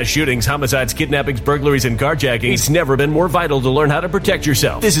 Between mass shootings, homicides, kidnappings, burglaries, and carjackings, it's never been more vital to learn how to protect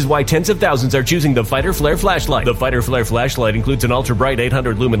yourself. This is why tens of thousands are choosing the Fighter Flare flashlight. The Fighter Flare flashlight includes an ultra-bright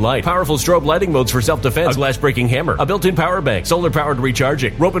 800-lumen light, powerful strobe lighting modes for self-defense, a glass-breaking hammer, a built-in power bank, solar-powered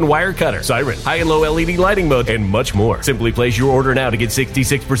recharging, rope and wire cutter, siren, high and low LED lighting mode, and much more. Simply place your order now to get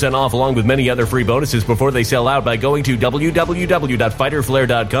 66% off along with many other free bonuses before they sell out by going to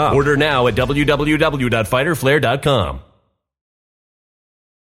www.fighterflare.com. Order now at www.fighterflare.com.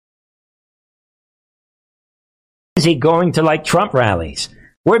 Is he going to like Trump rallies?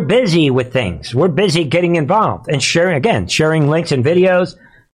 We're busy with things. We're busy getting involved and sharing links and videos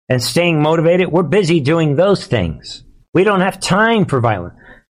and staying motivated. We're busy doing those things. We don't have time for violence.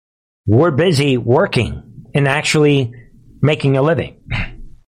 We're busy working and actually making a living.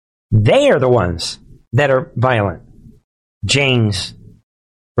 They are the ones that are violent. Jane's,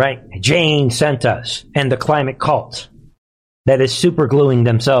 right? Jane sent us, and the climate cult that is supergluing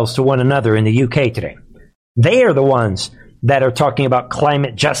themselves to one another in the UK today. They are the ones that are talking about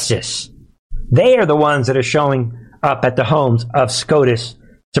climate justice. They are the ones that are showing up at the homes of SCOTUS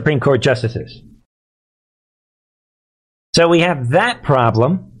Supreme Court justices. So we have that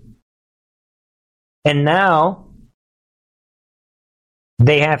problem. And now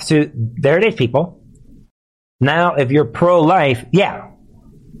they have to, there it is, people. Now, if you're pro-life, yeah.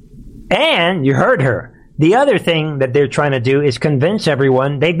 And you heard her. The other thing that they're trying to do is convince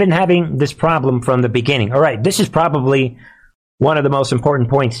everyone. They've been having this problem from the beginning. All right, this is probably one of the most important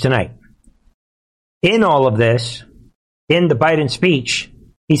points tonight. In all of this, in the Biden speech,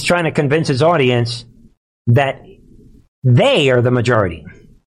 he's trying to convince his audience that they are the majority.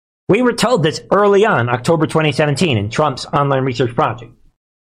 We were told this early on, October 2017, in Trump's online research project.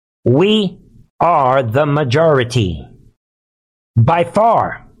 We are the majority. By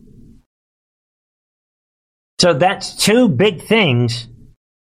far. So that's two big things.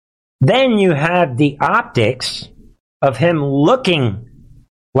 Then you have the optics of him looking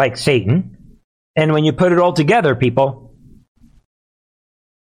like Satan. And when you put it all together, people,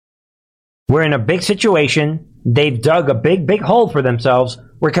 we're in a big situation. They've dug a big, big hole for themselves.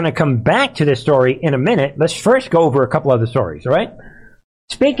 We're going to come back to this story in a minute. Let's first go over a couple other stories, all right?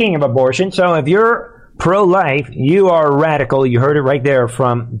 Speaking of abortion, so if you're pro-life, you are radical. You heard it right there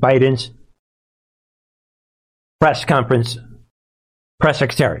from Biden's press conference, press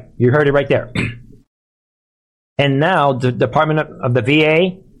secretary. You heard it right there. And now the Department of the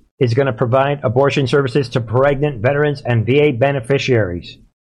VA is going to provide abortion services to pregnant veterans and VA beneficiaries.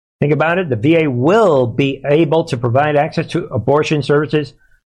 Think about it. The VA will be able to provide access to abortion services.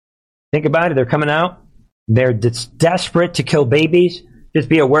 Think about it. They're coming out. They're desperate to kill babies. Just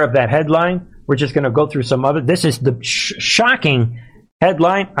be aware of that headline. We're just going to go through some other. This is the shocking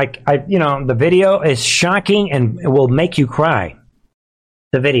headline. The video is shocking and it will make you cry.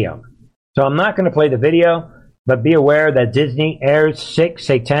 The video. So I'm not going to play the video, but be aware that Disney airs sick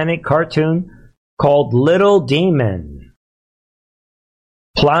satanic cartoon called Little Demon.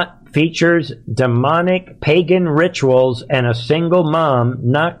 Plot features demonic pagan rituals and a single mom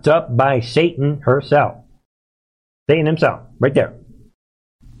knocked up by Satan herself. Satan himself, right there.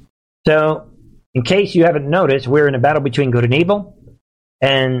 So, in case you haven't noticed, we're in a battle between good and evil.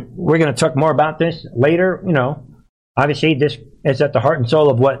 And we're going to talk more about this later. You know, obviously this is at the heart and soul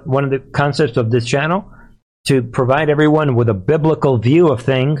of what one of the concepts of this channel, to provide everyone with a biblical view of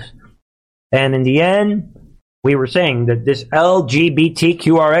things. And in the end, we were saying that this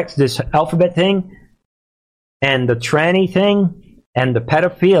LGBTQRX, this alphabet thing, and the tranny thing, and the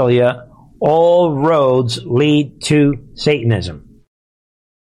pedophilia, all roads lead to Satanism.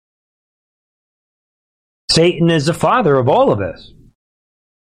 Satan is the father of all of this.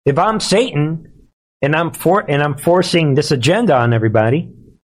 If I'm Satan and I'm forcing this agenda on everybody,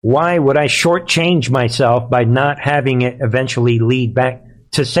 why would I shortchange myself by not having it eventually lead back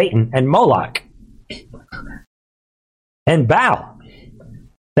to Satan and Moloch and Baal?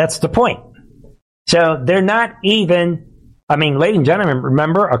 That's the point. So they're not even, ladies and gentlemen,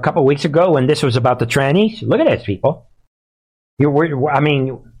 remember a couple weeks ago when this was about the trannies? Look at this, people. Think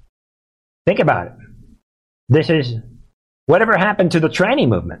about it. This is whatever happened to the tranny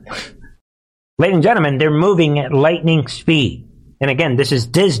movement. Ladies and gentlemen, they're moving at lightning speed. And again, this is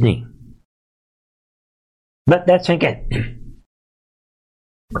Disney. Let that sink in.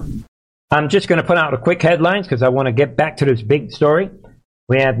 I'm just going to put out a quick headlines because I want to get back to this big story.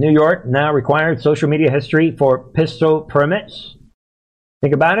 We have New York now required social media history for pistol permits.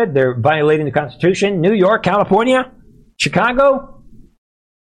 Think about it. They're violating the Constitution. New York, California, Chicago.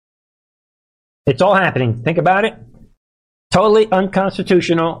 It's all happening. Think about it. Totally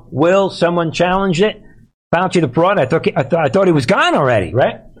unconstitutional. Will someone challenge it? Fauci the fraud. I thought he was gone already,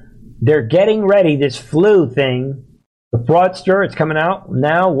 right? They're getting ready. This flu thing, the fraudster, it's coming out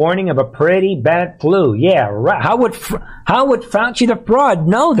now, warning of a pretty bad flu. Yeah, right. How would Fauci the fraud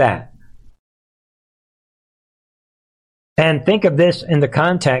know that? And think of this in the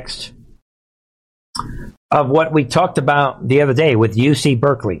context of what we talked about the other day with UC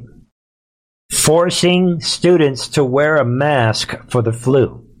Berkeley. Forcing students to wear a mask for the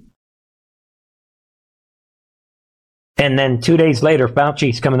flu. And then 2 days later,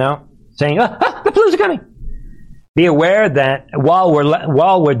 Fauci's coming out saying, the flu's coming. Be aware that while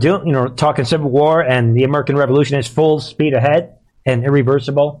we're doing, talking Civil War and the American Revolution is full speed ahead and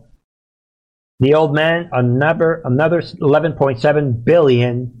irreversible, the old man, another $11.7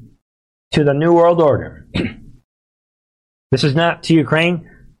 billion to the New World Order. This is not to Ukraine.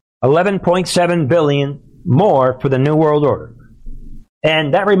 $11.7 billion more for the New World Order.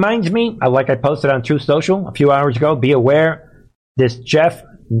 And that reminds me, like I posted on Truth Social a few hours ago, be aware this Jeff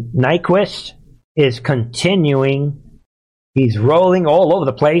Nyquist is continuing. He's rolling all over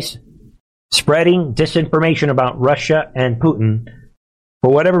the place, spreading disinformation about Russia and Putin.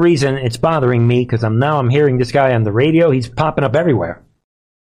 For whatever reason, it's bothering me because I'm hearing this guy on the radio. He's popping up everywhere.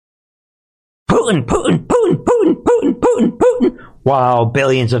 Putin, Putin, Putin, Putin, Putin, Putin, Putin. While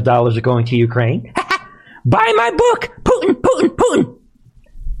billions of dollars are going to Ukraine. Buy my book, Putin, Putin, Putin.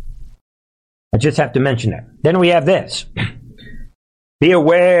 I just have to mention that. Then we have this. Be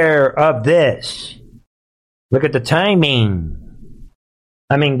aware of this. Look at the timing.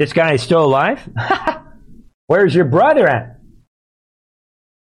 I mean, this guy is still alive? Where's your brother at?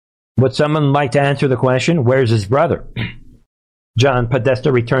 Would someone like to answer the question, where's his brother? John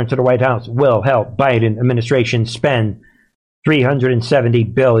Podesta return to the White House will help Biden administration spend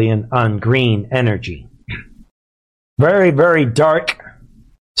 $370 billion on green energy. Very, very dark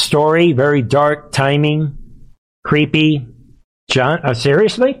story, very dark timing, creepy. John,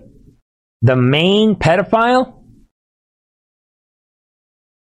 seriously? The main pedophile?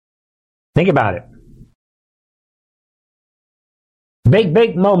 Think about it. Big,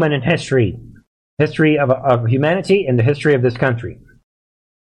 big moment in history. History of humanity and the history of this country.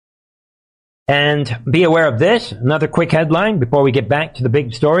 And be aware of this. Another quick headline before we get back to the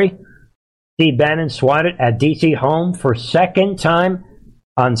big story. Steve Bannon swatted at D.C. home for second time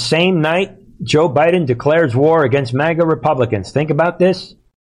on same night. Joe Biden declares war against MAGA Republicans. Think about this.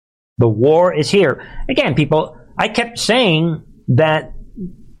 The war is here. Again, people, I kept saying that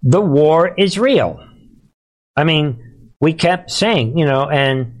the war is real. I mean, we kept saying,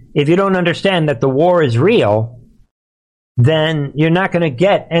 and if you don't understand that the war is real, then you're not going to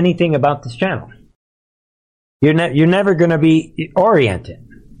get anything about this channel. You're never going to be oriented.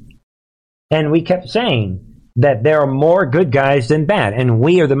 And we kept saying that there are more good guys than bad, and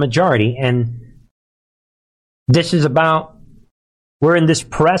we are the majority. And this is about, we're in this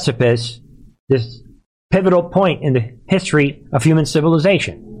precipice, this pivotal point in the history of human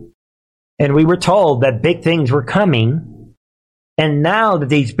civilization. And we were told that big things were coming, and now that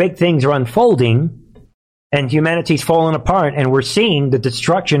these big things are unfolding, and humanity's falling apart, and we're seeing the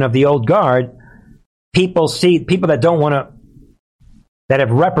destruction of the old guard, people that don't want to, that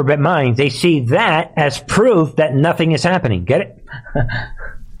have reprobate minds, they see that as proof that nothing is happening. Get it?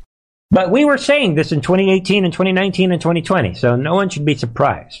 But we were saying this in 2018 and 2019 and 2020, so no one should be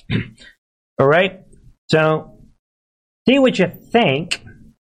surprised. All right? So, see what you think.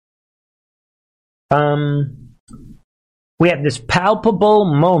 We have this palpable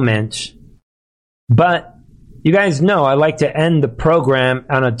moment, but you guys know I like to end the program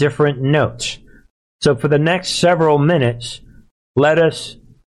on a different note. So for the next several minutes, let us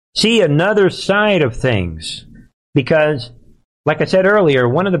see another side of things. Because, like I said earlier,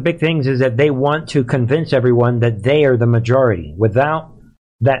 one of the big things is that they want to convince everyone that they are the majority. Without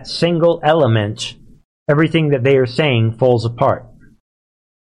that single element, everything that they are saying falls apart.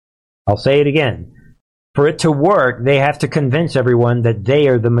 I'll say it again. For it to work, they have to convince everyone that they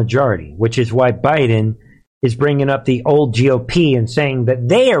are the majority, which is why Biden is bringing up the old GOP and saying that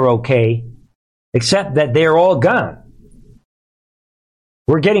they are okay, except that they're all gone.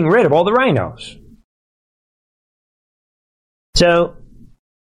 We're getting rid of all the rhinos. So,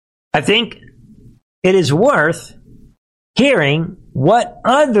 I think it is worth hearing what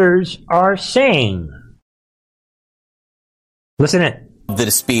others are saying. Listen in. The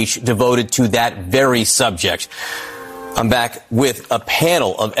speech devoted to that very subject. I'm back with a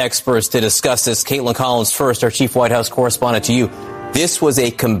panel of experts to discuss this. Caitlin Collins first, our chief White House correspondent, to you. This was a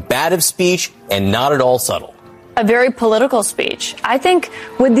combative speech and not at all subtle. A very political speech. I think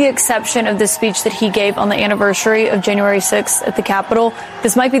with the exception of the speech that he gave on the anniversary of January 6th at the Capitol,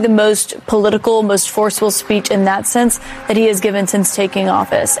 this might be the most political, most forceful speech in that sense that he has given since taking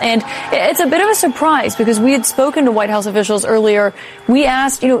office. And it's a bit of a surprise because we had spoken to White House officials earlier. We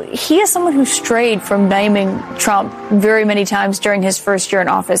asked, he is someone who strayed from naming Trump very many times during his first year in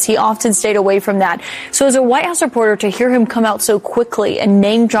office. He often stayed away from that. So as a White House reporter, to hear him come out so quickly and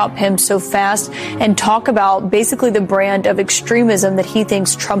name drop him so fast and talk about basically the brand of extremism that he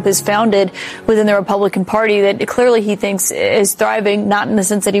thinks Trump has founded within the Republican Party that clearly he thinks is thriving, not in the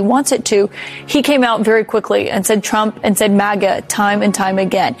sense that he wants it to. He came out very quickly and said Trump and said MAGA time and time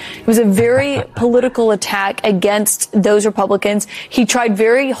again. It was a very political attack against those Republicans. He tried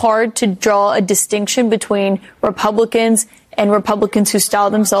very hard to draw a distinction between Republicans and Republicans who style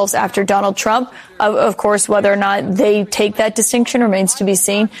themselves after Donald Trump. Of course, whether or not they take that distinction remains to be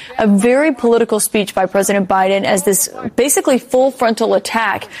seen. A very political speech by President Biden as this basically full frontal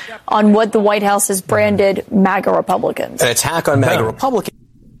attack on what the White House has branded MAGA Republicans. An attack on MAGA Republicans.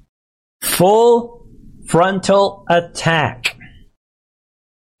 Full frontal attack.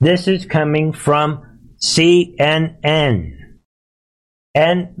 This is coming from CNN.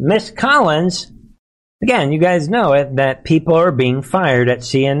 And Miss Collins, again, you guys know it, that people are being fired at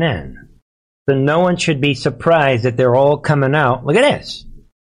CNN. So no one should be surprised that they're all coming out. Look at this.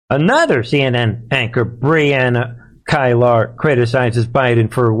 Another CNN anchor, Brianna Keilar, criticizes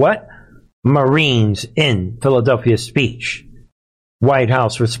Biden for what? Marines in Philadelphia speech. White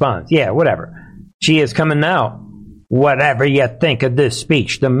House response. Yeah, whatever. She is coming out. Whatever you think of this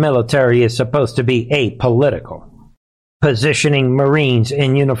speech, the military is supposed to be apolitical. Positioning Marines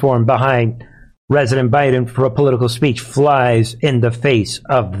in uniform behind President Biden for a political speech flies in the face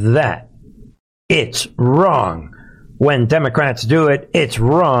of that. It's wrong when Democrats do it. It's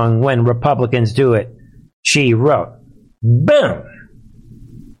wrong when Republicans do it. She wrote. Boom.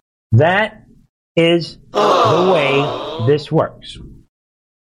 That is the way this works.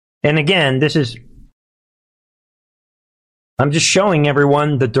 And again, I'm just showing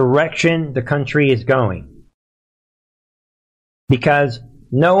everyone the direction the country is going. Because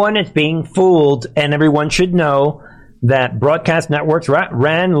no one is being fooled, and everyone should know that broadcast networks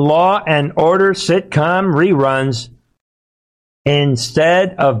ran Law and Order sitcom reruns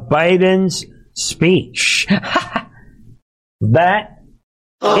instead of Biden's speech. That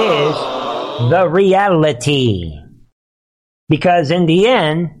is the reality. Because in the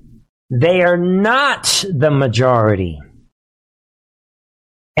end, they are not the majority.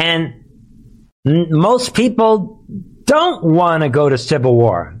 And most people don't want to go to civil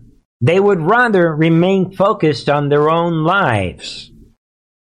war. They would rather remain focused on their own lives.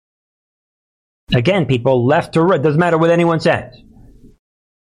 Again, people left or right, doesn't matter what anyone says.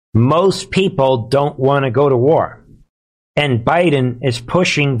 Most people don't want to go to war. And Biden is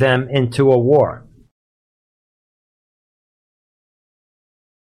pushing them into a war.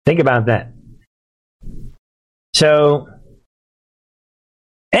 Think about that. So,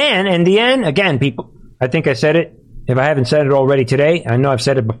 and in the end, again, people, I think I said it. If I haven't said it already today, I know I've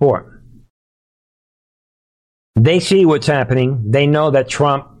said it before. They see what's happening. They know that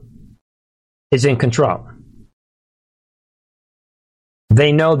Trump is in control.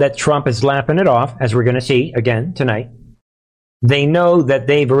 They know that Trump is lapping it off, as we're going to see again tonight. They know that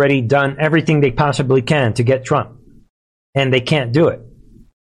they've already done everything they possibly can to get Trump, and they can't do it.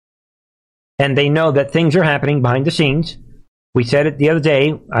 And they know that things are happening behind the scenes. We said it the other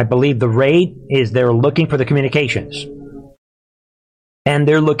day. I believe the raid is they're looking for the communications. And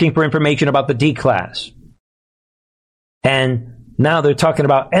they're looking for information about the D class. And now they're talking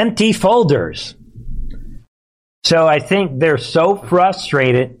about empty folders. So I think they're so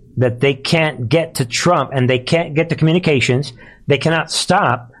frustrated that they can't get to Trump and they can't get to communications. They cannot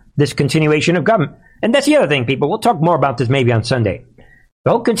stop this continuation of government. And that's the other thing, people. We'll talk more about this maybe on Sunday.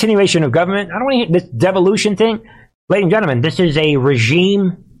 The whole continuation of government, I don't want to hear this devolution thing. Ladies and gentlemen, this is a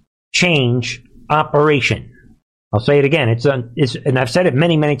regime change operation. I'll say it again. And I've said it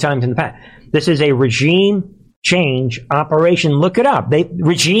many, many times in the past. This is a regime change operation. Look it up.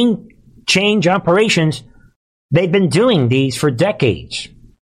 Regime change operations, they've been doing these for decades.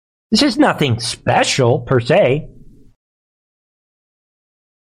 This is nothing special, per se.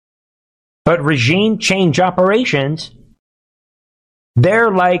 But regime change operations,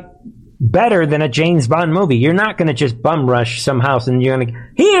 they're like better than a James Bond movie. You're not going to just bum rush some house and you're going to,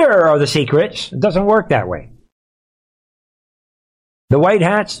 here are the secrets. It doesn't work that way. The white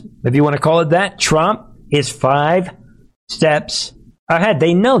hats, if you want to call it that, Trump is 5 steps ahead.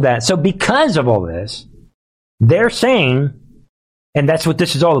 They know that. So because of all this, they're saying, and that's what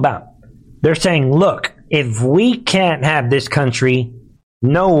this is all about. They're saying, look, if we can't have this country,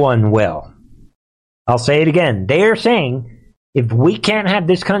 no one will. I'll say it again. They're saying, if we can't have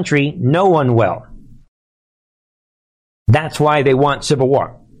this country, no one will. That's why they want civil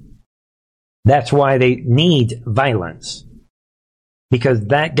war. That's why they need violence. Because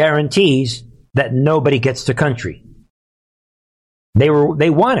that guarantees that nobody gets the country. They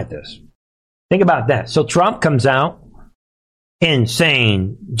wanted this. Think about that. So Trump comes out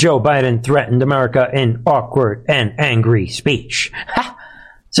insane. Joe Biden threatened America in awkward and angry speech.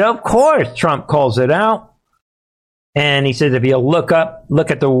 So, of course, Trump calls it out. And he says if you look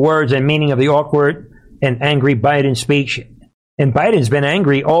at the words and meaning of the awkward and angry Biden speech, and Biden's been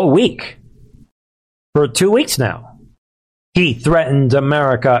angry all week for 2 weeks now. He threatened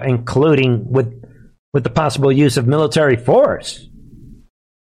America, including with the possible use of military force.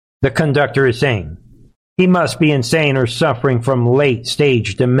 The conductor is saying he must be insane or suffering from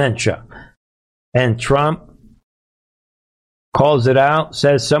late-stage dementia. And Trump calls it out,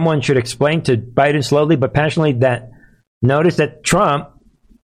 says someone should explain to Biden slowly but passionately that notice that Trump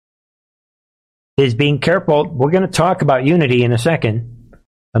is being careful. We're going to talk about unity in a second.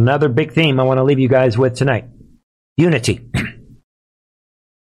 Another big theme I want to leave you guys with tonight. Unity.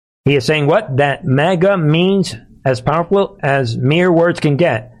 He is saying what? That MAGA means, as powerful as mere words can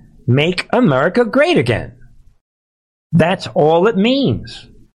get, make America great again. That's all it means.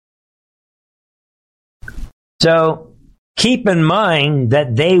 So keep in mind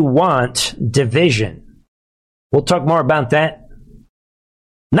that they want division. We'll talk more about that.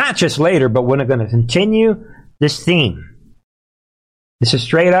 Not just later, but we're going to continue this theme. This is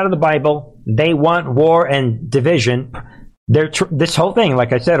straight out of the Bible. They want war and division. This whole thing,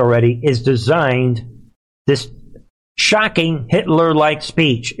 like I said already, is designed, this shocking Hitler-like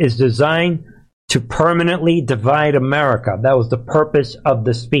speech is designed to permanently divide America. That was the purpose of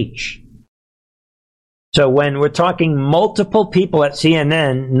the speech. So when we're talking multiple people at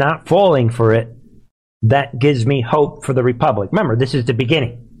CNN not falling for it, that gives me hope for the Republic. Remember, this is the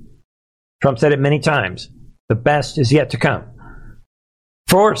beginning. Trump said it many times. The best is yet to come.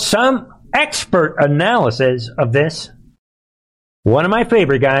 For some expert analysis of this, one of my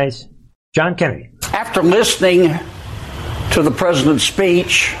favorite guys, John Kennedy. After listening to the president's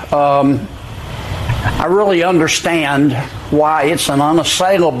speech, I really understand why it's an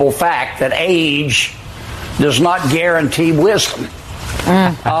unassailable fact that age does not guarantee wisdom.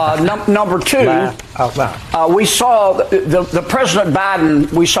 Number two, we saw the President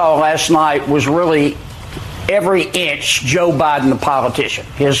Biden we saw last night was really every inch Joe Biden, the politician.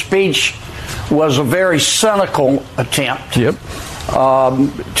 His speech was a very cynical attempt to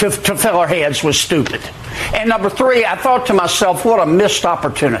fill our heads with stupid. And number three, I thought to myself, what a missed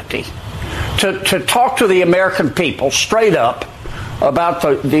opportunity to talk to the American people straight up about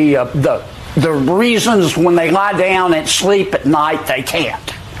the reasons when they lie down and sleep at night they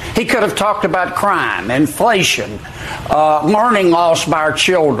can't. He could have talked about crime, inflation, learning loss by our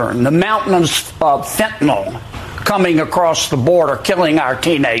children, the mountains of fentanyl coming across the border, killing our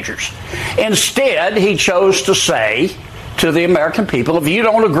teenagers. Instead, he chose to say to the American people, if you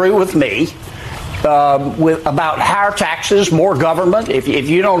don't agree with me about higher taxes, more government, if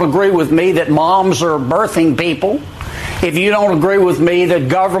you don't agree with me that moms are birthing people, if you don't agree with me that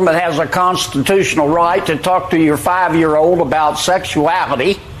government has a constitutional right to talk to your 5-year-old about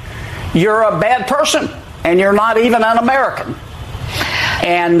sexuality, you're a bad person, and you're not even an American.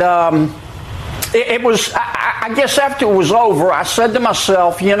 And it was, I guess after it was over, I said to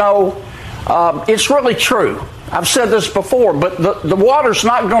myself, it's really true. I've said this before, but the water's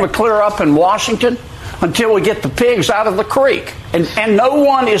not going to clear up in Washington until we get the pigs out of the creek. And no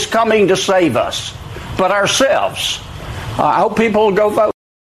one is coming to save us but ourselves. I hope people will go vote.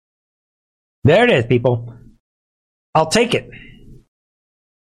 There it is, people. I'll take it.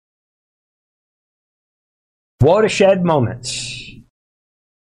 Watershed moments.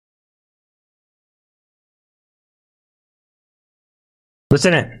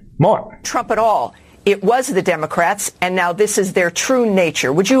 Listen in. More. Trump at all. It was the Democrats, and now this is their true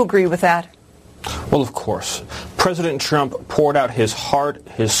nature. Would you agree with that? Well, of course. President Trump poured out his heart,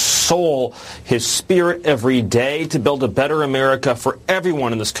 his soul, his spirit every day to build a better America for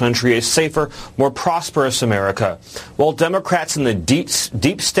everyone in this country, a safer, more prosperous America. While Democrats in the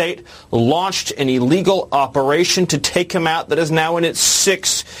deep state launched an illegal operation to take him out that is now in its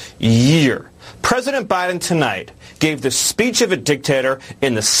 6th year. President Biden tonight gave the speech of a dictator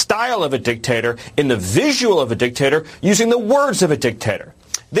in the style of a dictator, in the visual of a dictator, using the words of a dictator.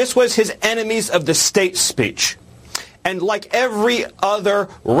 This was his enemies of the state speech. And like every other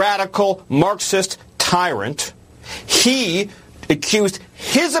radical Marxist tyrant, he accused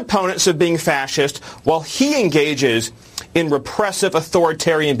his opponents of being fascist while he engages in repressive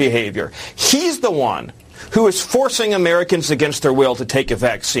authoritarian behavior. He's the one who is forcing Americans against their will to take a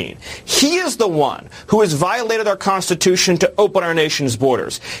vaccine. He is the one who has violated our Constitution to open our nation's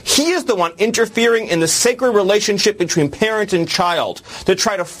borders. He is the one interfering in the sacred relationship between parent and child to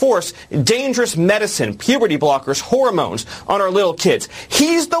try to force dangerous medicine, puberty blockers, hormones on our little kids.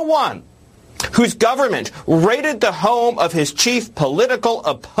 He's the one whose government raided the home of his chief political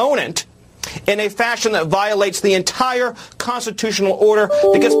opponent in a fashion that violates the entire constitutional order,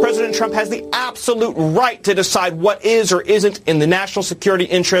 because President Trump has the absolute right to decide what is or isn't in the national security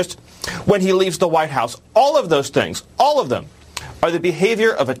interest when he leaves the White House. All of those things, all of them, are the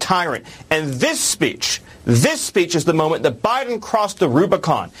behavior of a tyrant. And this speech is the moment that Biden crossed the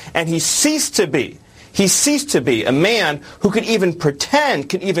Rubicon, and he ceased to be a man who could even pretend,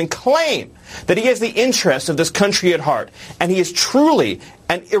 could even claim that he has the interests of this country at heart. And he is truly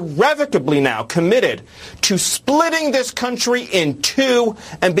and irrevocably now committed to splitting this country in two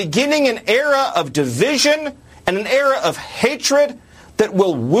and beginning an era of division and an era of hatred that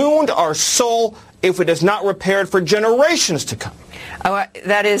will wound our soul if it is not repaired for generations to come. Oh,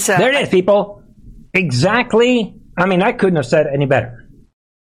 that is... there it is, people. Exactly. I mean, I couldn't have said it any better.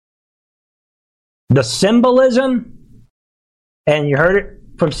 The symbolism, and you heard it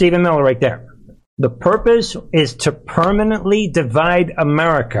from Stephen Miller right there. The purpose is to permanently divide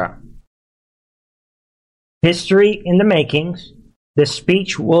America. History in the makings. This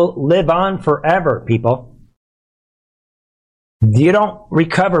speech will live on forever, people. You don't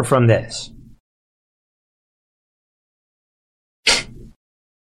recover from this.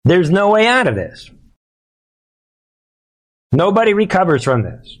 There's no way out of this. Nobody recovers from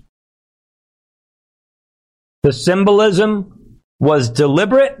this. The symbolism was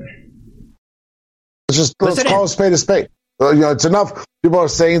deliberate. Let's call a spade a spade. It's enough. People are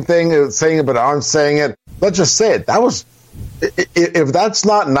saying it, but aren't saying it. Let's just say it. That was, if that's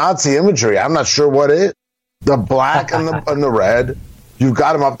not Nazi imagery, I'm not sure what is. The black and the red. You've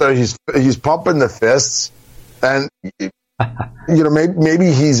got him up there. He's pumping the fists, and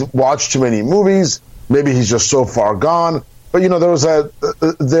maybe he's watched too many movies. Maybe he's just so far gone. But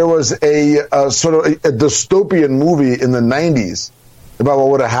there was a sort of a dystopian movie in the 90s about what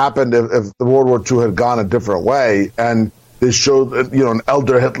would have happened if the World War II had gone a different way, and they showed an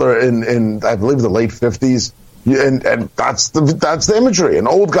elder Hitler in I believe the late 50s, and that's the imagery. An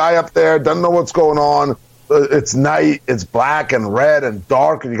old guy up there doesn't know what's going on. It's night. It's black and red and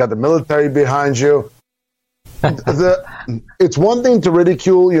dark, and you got the military behind you. It's one thing to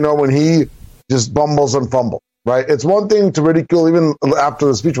ridicule, when he just bumbles and fumbles, right? It's one thing to ridicule even after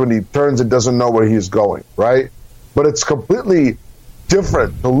the speech when he turns and doesn't know where he's going, right? But it's completely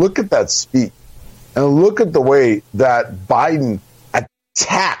different to look at that speech and look at the way that Biden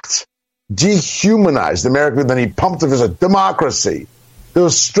attacked, dehumanized America, then he pumped it as a democracy. It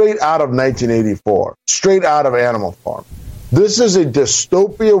was straight out of 1984, straight out of Animal Farm. This is a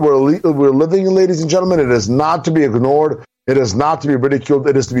dystopia we're living in, ladies and gentlemen. It is not to be ignored. It is not to be ridiculed.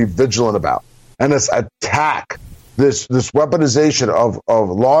 It is to be vigilant about. And this attack, this weaponization of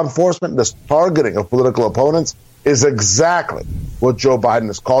law enforcement, this targeting of political opponents is exactly what Joe Biden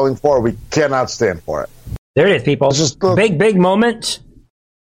is calling for. We cannot stand for it. There it is, people. Big moment.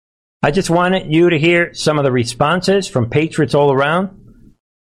 I just wanted you to hear some of the responses from patriots all around.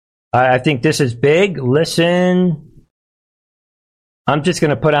 I think this is big. Listen. I'm just going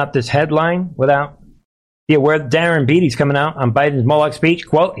to put out this headline without be aware that Darren Beatty's coming out on Biden's Moloch speech.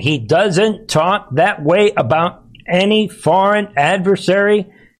 Quote, he doesn't talk that way about any foreign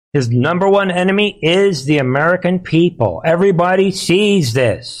adversary. His number one enemy is the American people. Everybody sees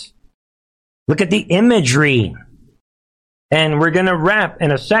this. Look at the imagery. And we're going to wrap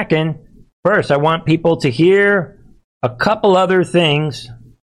in a second. First, I want people to hear a couple other things.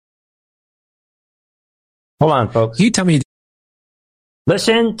 Hold on, folks. You tell me.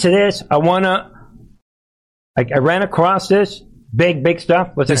 Listen to this. I ran across this. Big stuff.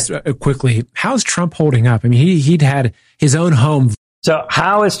 Just quickly, how's Trump holding up? I mean, he'd had his own home. So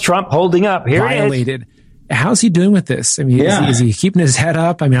how is Trump holding up? Here violated. It is. How's he doing with this? I mean, is he keeping his head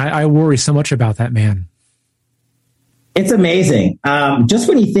up? I mean, I worry so much about that man. It's amazing. Just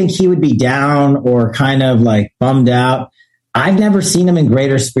when you think he would be down or kind of like bummed out, I've never seen him in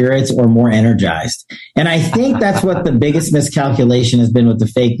greater spirits or more energized. And I think that's what the biggest miscalculation has been with the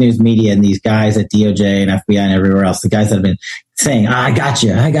fake news media and these guys at DOJ and FBI and everywhere else. The guys that have been saying, I got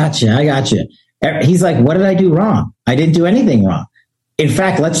you. He's like, what did I do wrong? I didn't do anything wrong. In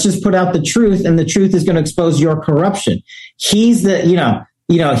fact, let's just put out the truth, and the truth is going to expose your corruption. He's the,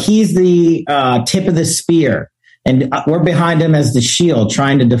 he's the tip of the spear, and we're behind him as the shield,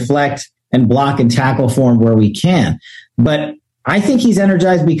 trying to deflect and block and tackle for him where we can. But I think he's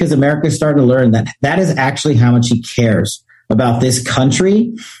energized because America's starting to learn that is actually how much he cares about this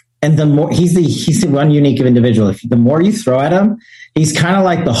country. And the more he's the one unique individual. The more you throw at him, he's kind of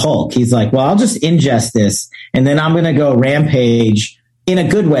like the Hulk. He's like, well, I'll just ingest this, and then I'm going to go rampage in a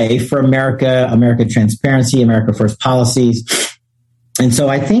good way for America, America transparency, America first policies. And so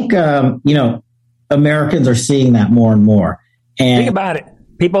I think, Americans are seeing that more and more. And think about it.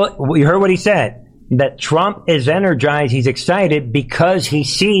 People, you heard what he said, that Trump is energized. He's excited because he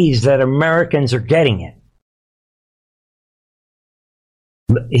sees that Americans are getting it.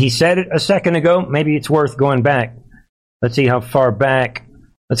 He said it a second ago. Maybe it's worth going back. Let's see how far back.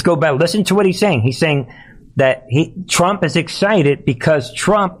 Let's go back. Listen to what he's saying. He's saying that Trump is excited because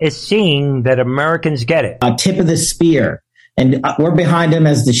Trump is seeing that Americans get it. Tip of the spear. And we're behind him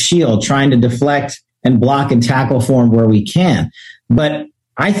as the shield, trying to deflect and block and tackle for him where we can. But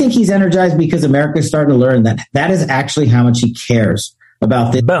I think he's energized because America's starting to learn that is actually how much he cares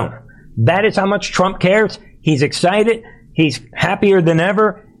about this. Boom. That is how much Trump cares. He's excited. He's happier than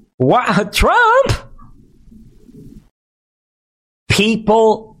ever. Wow, Trump!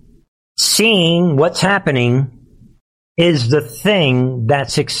 People seeing what's happening is the thing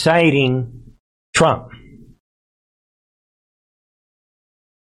that's exciting Trump.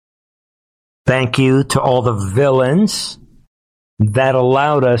 Thank you to all the villains that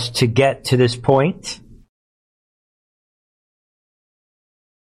allowed us to get to this point.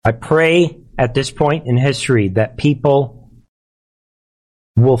 I pray at this point in history that people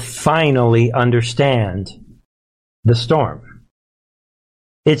will finally understand the storm.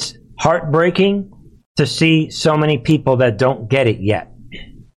 It's heartbreaking to see so many people that don't get it yet.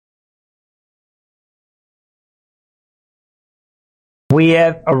 We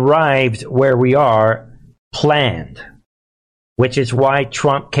have arrived where we are planned, which is why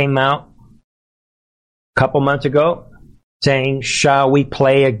Trump came out a couple months ago saying, shall we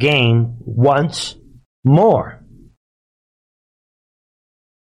play a game once more?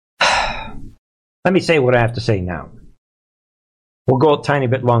 Let me say what I have to say now. We'll go a tiny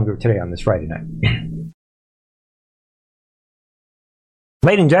bit longer today on this Friday night.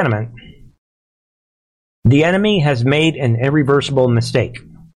 Ladies and gentlemen, the enemy has made an irreversible mistake.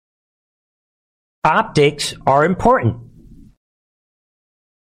 Optics are important.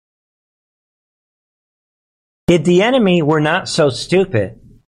 If the enemy were not so stupid,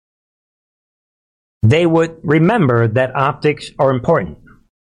 they would remember that optics are important.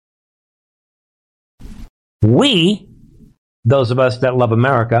 We, those of us that love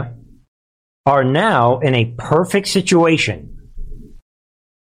America, are now in a perfect situation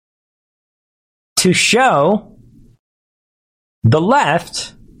to show the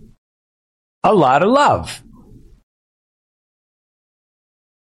left a lot of love.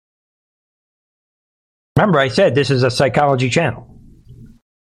 Remember, I said this is a psychology channel.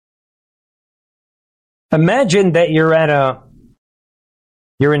 Imagine that you're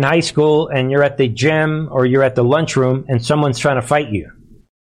in high school and you're at the gym or you're at the lunchroom and someone's trying to fight you.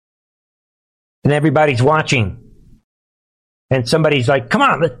 And everybody's watching. And somebody's like, come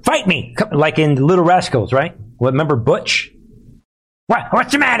on, fight me. Like in Little Rascals, right? Remember Butch?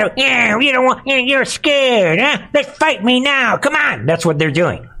 What's the matter? Yeah, you don't want, you're scared, huh? Let's fight me now. Come on. That's what they're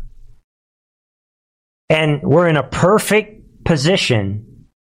doing. And we're in a perfect position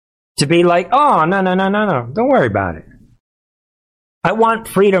to be like, oh, no. Don't worry about it. I want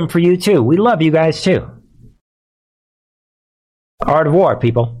freedom for you too. We love you guys too. Art of war,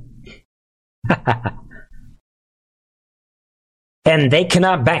 people. And they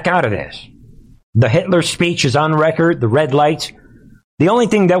cannot back out of this. The Hitler speech is on record, the red lights. The only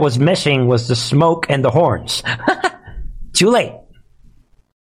thing that was missing was the smoke and the horns. Too late.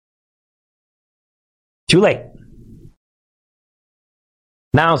 Too late.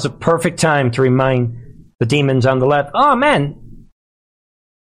 Now's the perfect time to remind the demons on the left, oh man,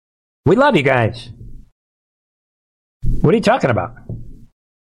 we love you guys. What are you talking about?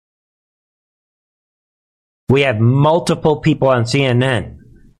 We have multiple people on CNN.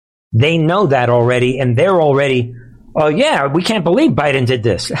 They know that already, and they're already, oh yeah, we can't believe Biden did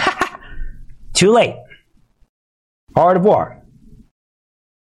this. Too late. Art of war.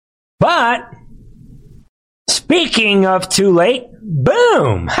 But, speaking of too late,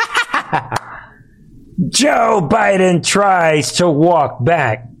 boom! Joe Biden tries to walk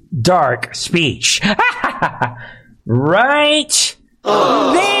back dark speech. Right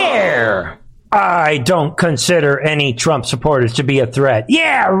there. I don't consider any Trump supporters to be a threat.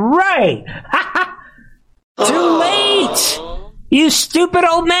 Yeah, right. Too late. You stupid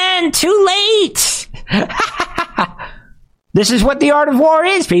old man. Too late. This is what the art of war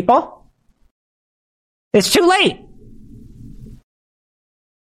is, people. It's too late.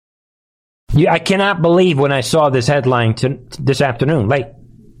 I cannot believe when I saw this headline this afternoon, late.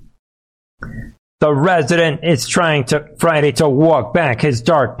 The resident is trying Friday to walk back his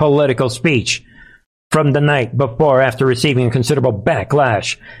dark political speech from the night before after receiving a considerable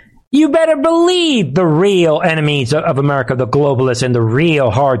backlash You better believe the real enemies of America, the globalists and the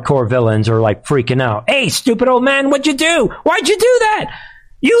real hardcore villains are like freaking out. Hey, stupid old man, what'd you do? Why'd you do that?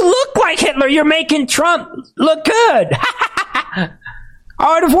 You look like Hitler. You're making Trump look good.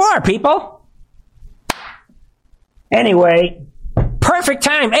 Art of war, people. Anyway, perfect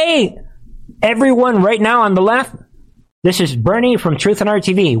time. Hey, everyone right now on the left, this is Bernie from Truth and Art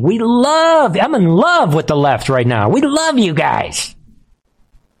TV. I'm in love with the left right now. We love you guys.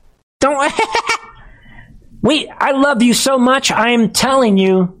 I love you so much. I am telling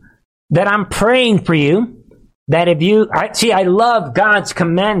you that I'm praying for you. That I love God's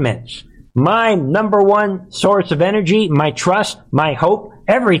commandments. My number one source of energy, my trust, my hope,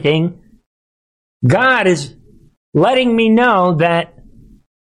 everything. God is letting me know that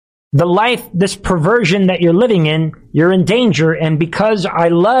the life, this perversion that you're living in, you're in danger. And because I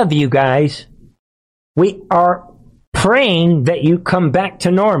love you guys, we are praying that you come back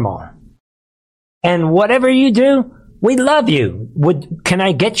to normal. And whatever you do, we love you. Can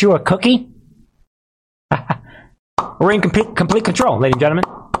I get you a cookie? We're in complete control, ladies and gentlemen.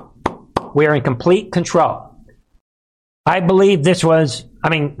 We are in complete control. I believe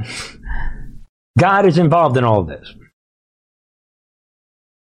God is involved in all of this.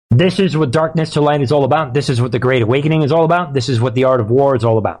 This is what darkness to light is all about. This is what the Great Awakening is all about. This is what the art of war is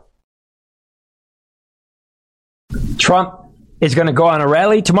all about. Trump is going to go on a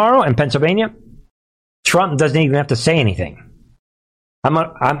rally tomorrow in Pennsylvania. Trump doesn't even have to say anything. I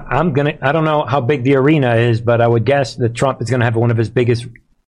don't know how big the arena is, but I would guess that Trump is going to have one of his biggest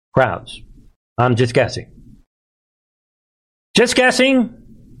crowds. I'm just guessing. Just guessing.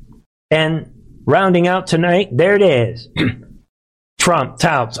 And rounding out tonight, there it is. Trump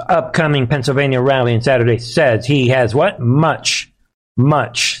touts upcoming Pennsylvania rally on Saturday, says he has what? Much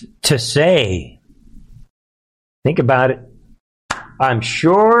to say. Think about it. I'm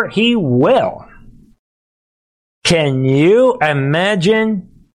sure he will. Can you imagine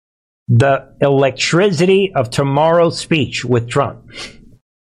the electricity of tomorrow's speech with Trump?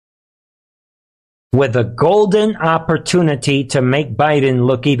 With a golden opportunity to make Biden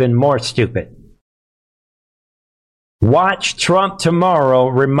look even more stupid. Watch Trump tomorrow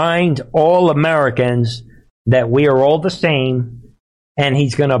remind all Americans that we are all the same, and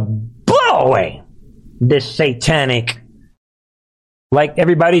he's going to blow away this satanic, like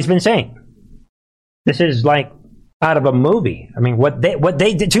everybody's been saying. This is like out of a movie. I mean, what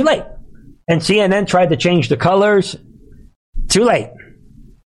they did, too late. And CNN tried to change the colors. Too late.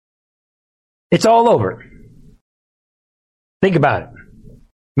 It's all over. Think about it.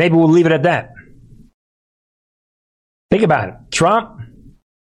 Maybe we'll leave it at that. Think about it. Trump.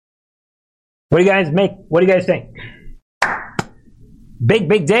 What do you guys make? What do you guys think?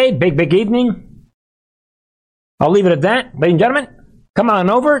 Big day, big evening. I'll leave it at that. Ladies and gentlemen, come on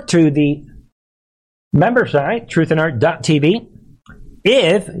over to the member site, truthandart.tv.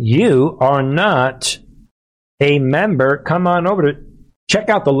 If you are not a member, come on over to check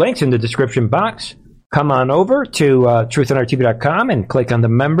out the links in the description box. Come on over to truthandarttv.com and click on the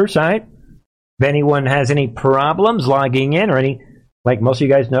member site. If anyone has any problems logging in or any, like most of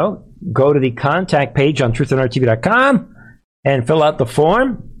you guys know, go to the contact page on truthandarttv.com and fill out the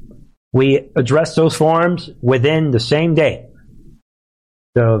form. We address those forms within the same day.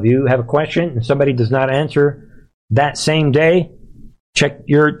 So if you have a question and somebody does not answer that same day, check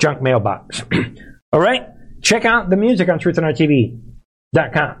your junk mailbox. All right? Check out the music on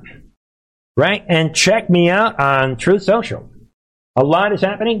truthandarttv.com. Right? And check me out on Truth Social. A lot is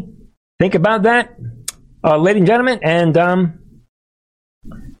happening. Think about that, ladies and gentlemen, and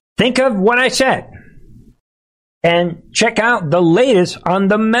think of what I said. And check out the latest on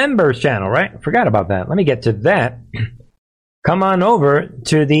the members channel, right? I forgot about that. Let me get to that. Come on over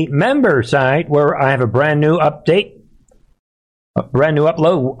to the member side where I have a brand new update, a brand new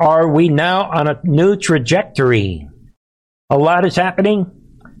upload. Are we now on a new trajectory? A lot is happening.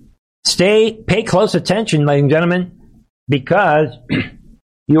 Pay close attention, ladies and gentlemen, because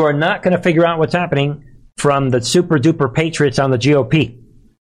you are not going to figure out what's happening from the super duper patriots on the GOP.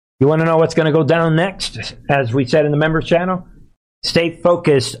 You want to know what's going to go down next? As we said in the members channel, stay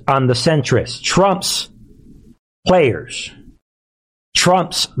focused on the centrists, Trump's players.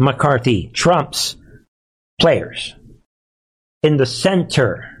 Trump's McCarthy, Trump's players in the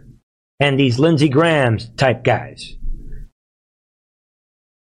center, and these Lindsey Graham's type guys.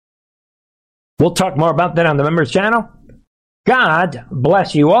 We'll talk more about that on the members channel. God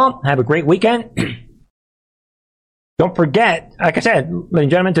bless you all. Have a great weekend. Don't forget, like I said, ladies and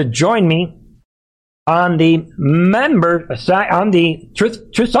gentlemen, to join me on the member side, on the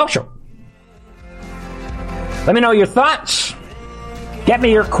Truth Social. Let me know your thoughts. Get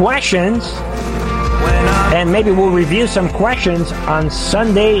me your questions, and maybe we'll review some questions on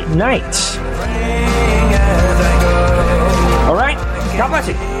Sunday nights. All right? God bless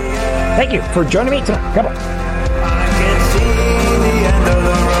you. Thank you for joining me tonight. God bless.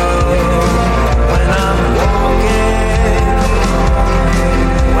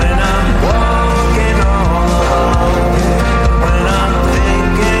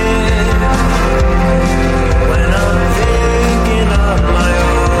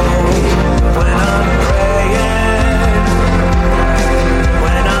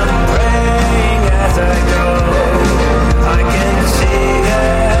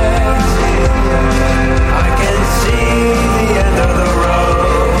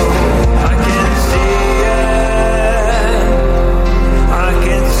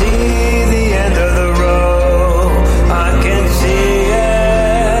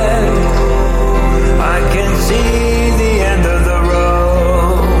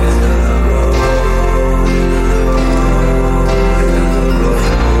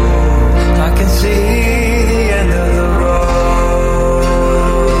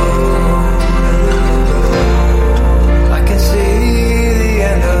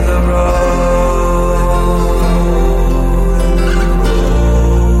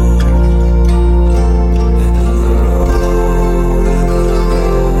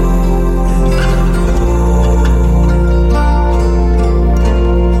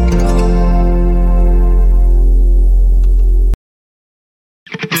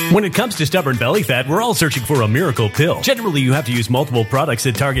 When it comes to stubborn belly fat, we're all searching for a miracle pill. Generally, you have to use multiple products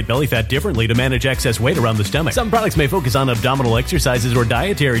that target belly fat differently to manage excess weight around the stomach. Some products may focus on abdominal exercises or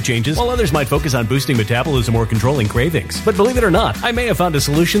dietary changes, while others might focus on boosting metabolism or controlling cravings. But believe it or not, I may have found a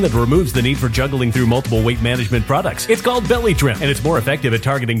solution that removes the need for juggling through multiple weight management products. It's called Belly Trim, and it's more effective at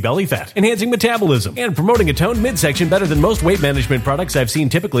targeting belly fat, enhancing metabolism, and promoting a toned midsection better than most weight management products I've seen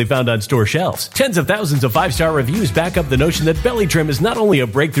typically found on store shelves. Tens of thousands of 5-star reviews back up the notion that Belly Trim is not only a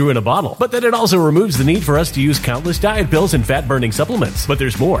breakthrough in a bottle, but that it also removes the need for us to use countless diet pills and fat-burning supplements. But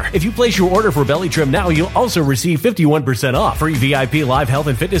there's more. If you place your order for Belly Trim now, you'll also receive 51% off, free VIP live health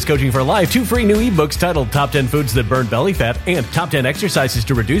and fitness coaching for life, 2 free new ebooks titled Top 10 Foods That Burn Belly Fat and Top 10 Exercises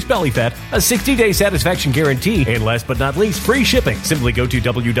to Reduce Belly Fat, a 60-day satisfaction guarantee, and last but not least, free shipping. Simply go to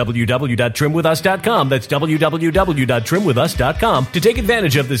www.trimwithus.com. That's www.trimwithus.com to take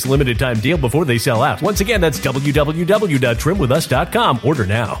advantage of this limited time deal before they sell out. Once again, that's www.trimwithus.com. Order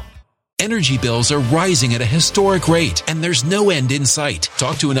now. Energy bills are rising at a historic rate, and there's no end in sight.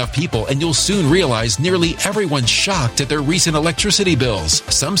 Talk to enough people, and you'll soon realize nearly everyone's shocked at their recent electricity bills.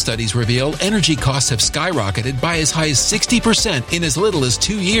 Some studies reveal energy costs have skyrocketed by as high as 60% in as little as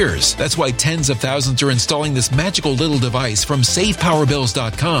 2 years. That's why tens of thousands are installing this magical little device from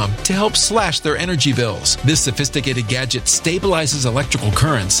SavePowerBills.com to help slash their energy bills. This sophisticated gadget stabilizes electrical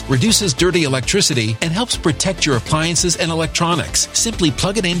currents, reduces dirty electricity, and helps protect your appliances and electronics. Simply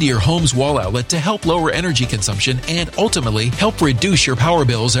plug it into your home's wall outlet to help lower energy consumption and ultimately help reduce your power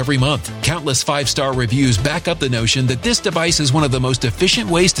bills every month. Countless 5-star reviews back up the notion that this device is one of the most efficient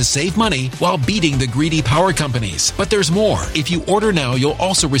ways to save money while beating the greedy power companies. But there's more. If you order now, you'll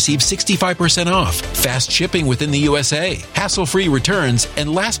also receive 65% off, fast shipping within the USA, hassle-free returns,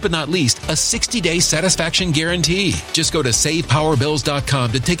 and last but not least, a 60-day satisfaction guarantee. Just go to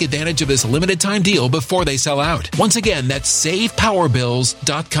SavePowerBills.com to take advantage of this limited time deal before they sell out. Once again, that's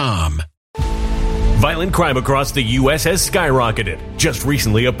SavePowerBills.com. Violent crime across the U.S. has skyrocketed. Just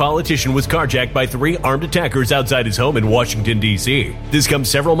recently, a politician was carjacked by 3 armed attackers outside his home in Washington, D.C. This comes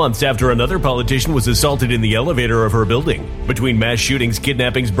several months after another politician was assaulted in the elevator of her building. Between mass shootings,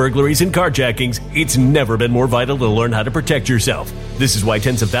 kidnappings, burglaries, and carjackings, it's never been more vital to learn how to protect yourself. This is why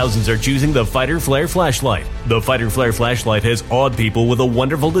tens of thousands are choosing the Fighter Flare flashlight. The Fighter Flare flashlight has awed people with a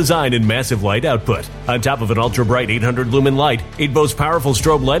wonderful design and massive light output. On top of an ultra-bright 800-lumen light, it boasts powerful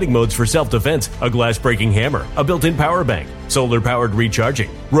strobe lighting modes for self-defense, a glass-breaking hammer, a built-in power bank, solar-powered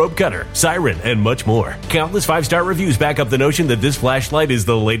recharging, rope cutter, siren, and much more. Countless 5-star reviews back up the notion that this flashlight is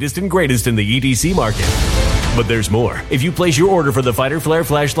the latest and greatest in the EDC market. But there's more. If you place your order for the Fighter Flare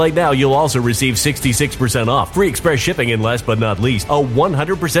flashlight now, you'll also receive 66% off, free express shipping, and last but not least, a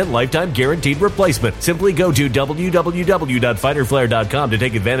 100% lifetime guaranteed replacement. Simply go to www.fighterflare.com to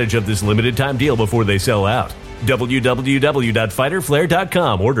take advantage of this limited time deal before they sell out.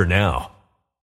 www.fighterflare.com. Order now.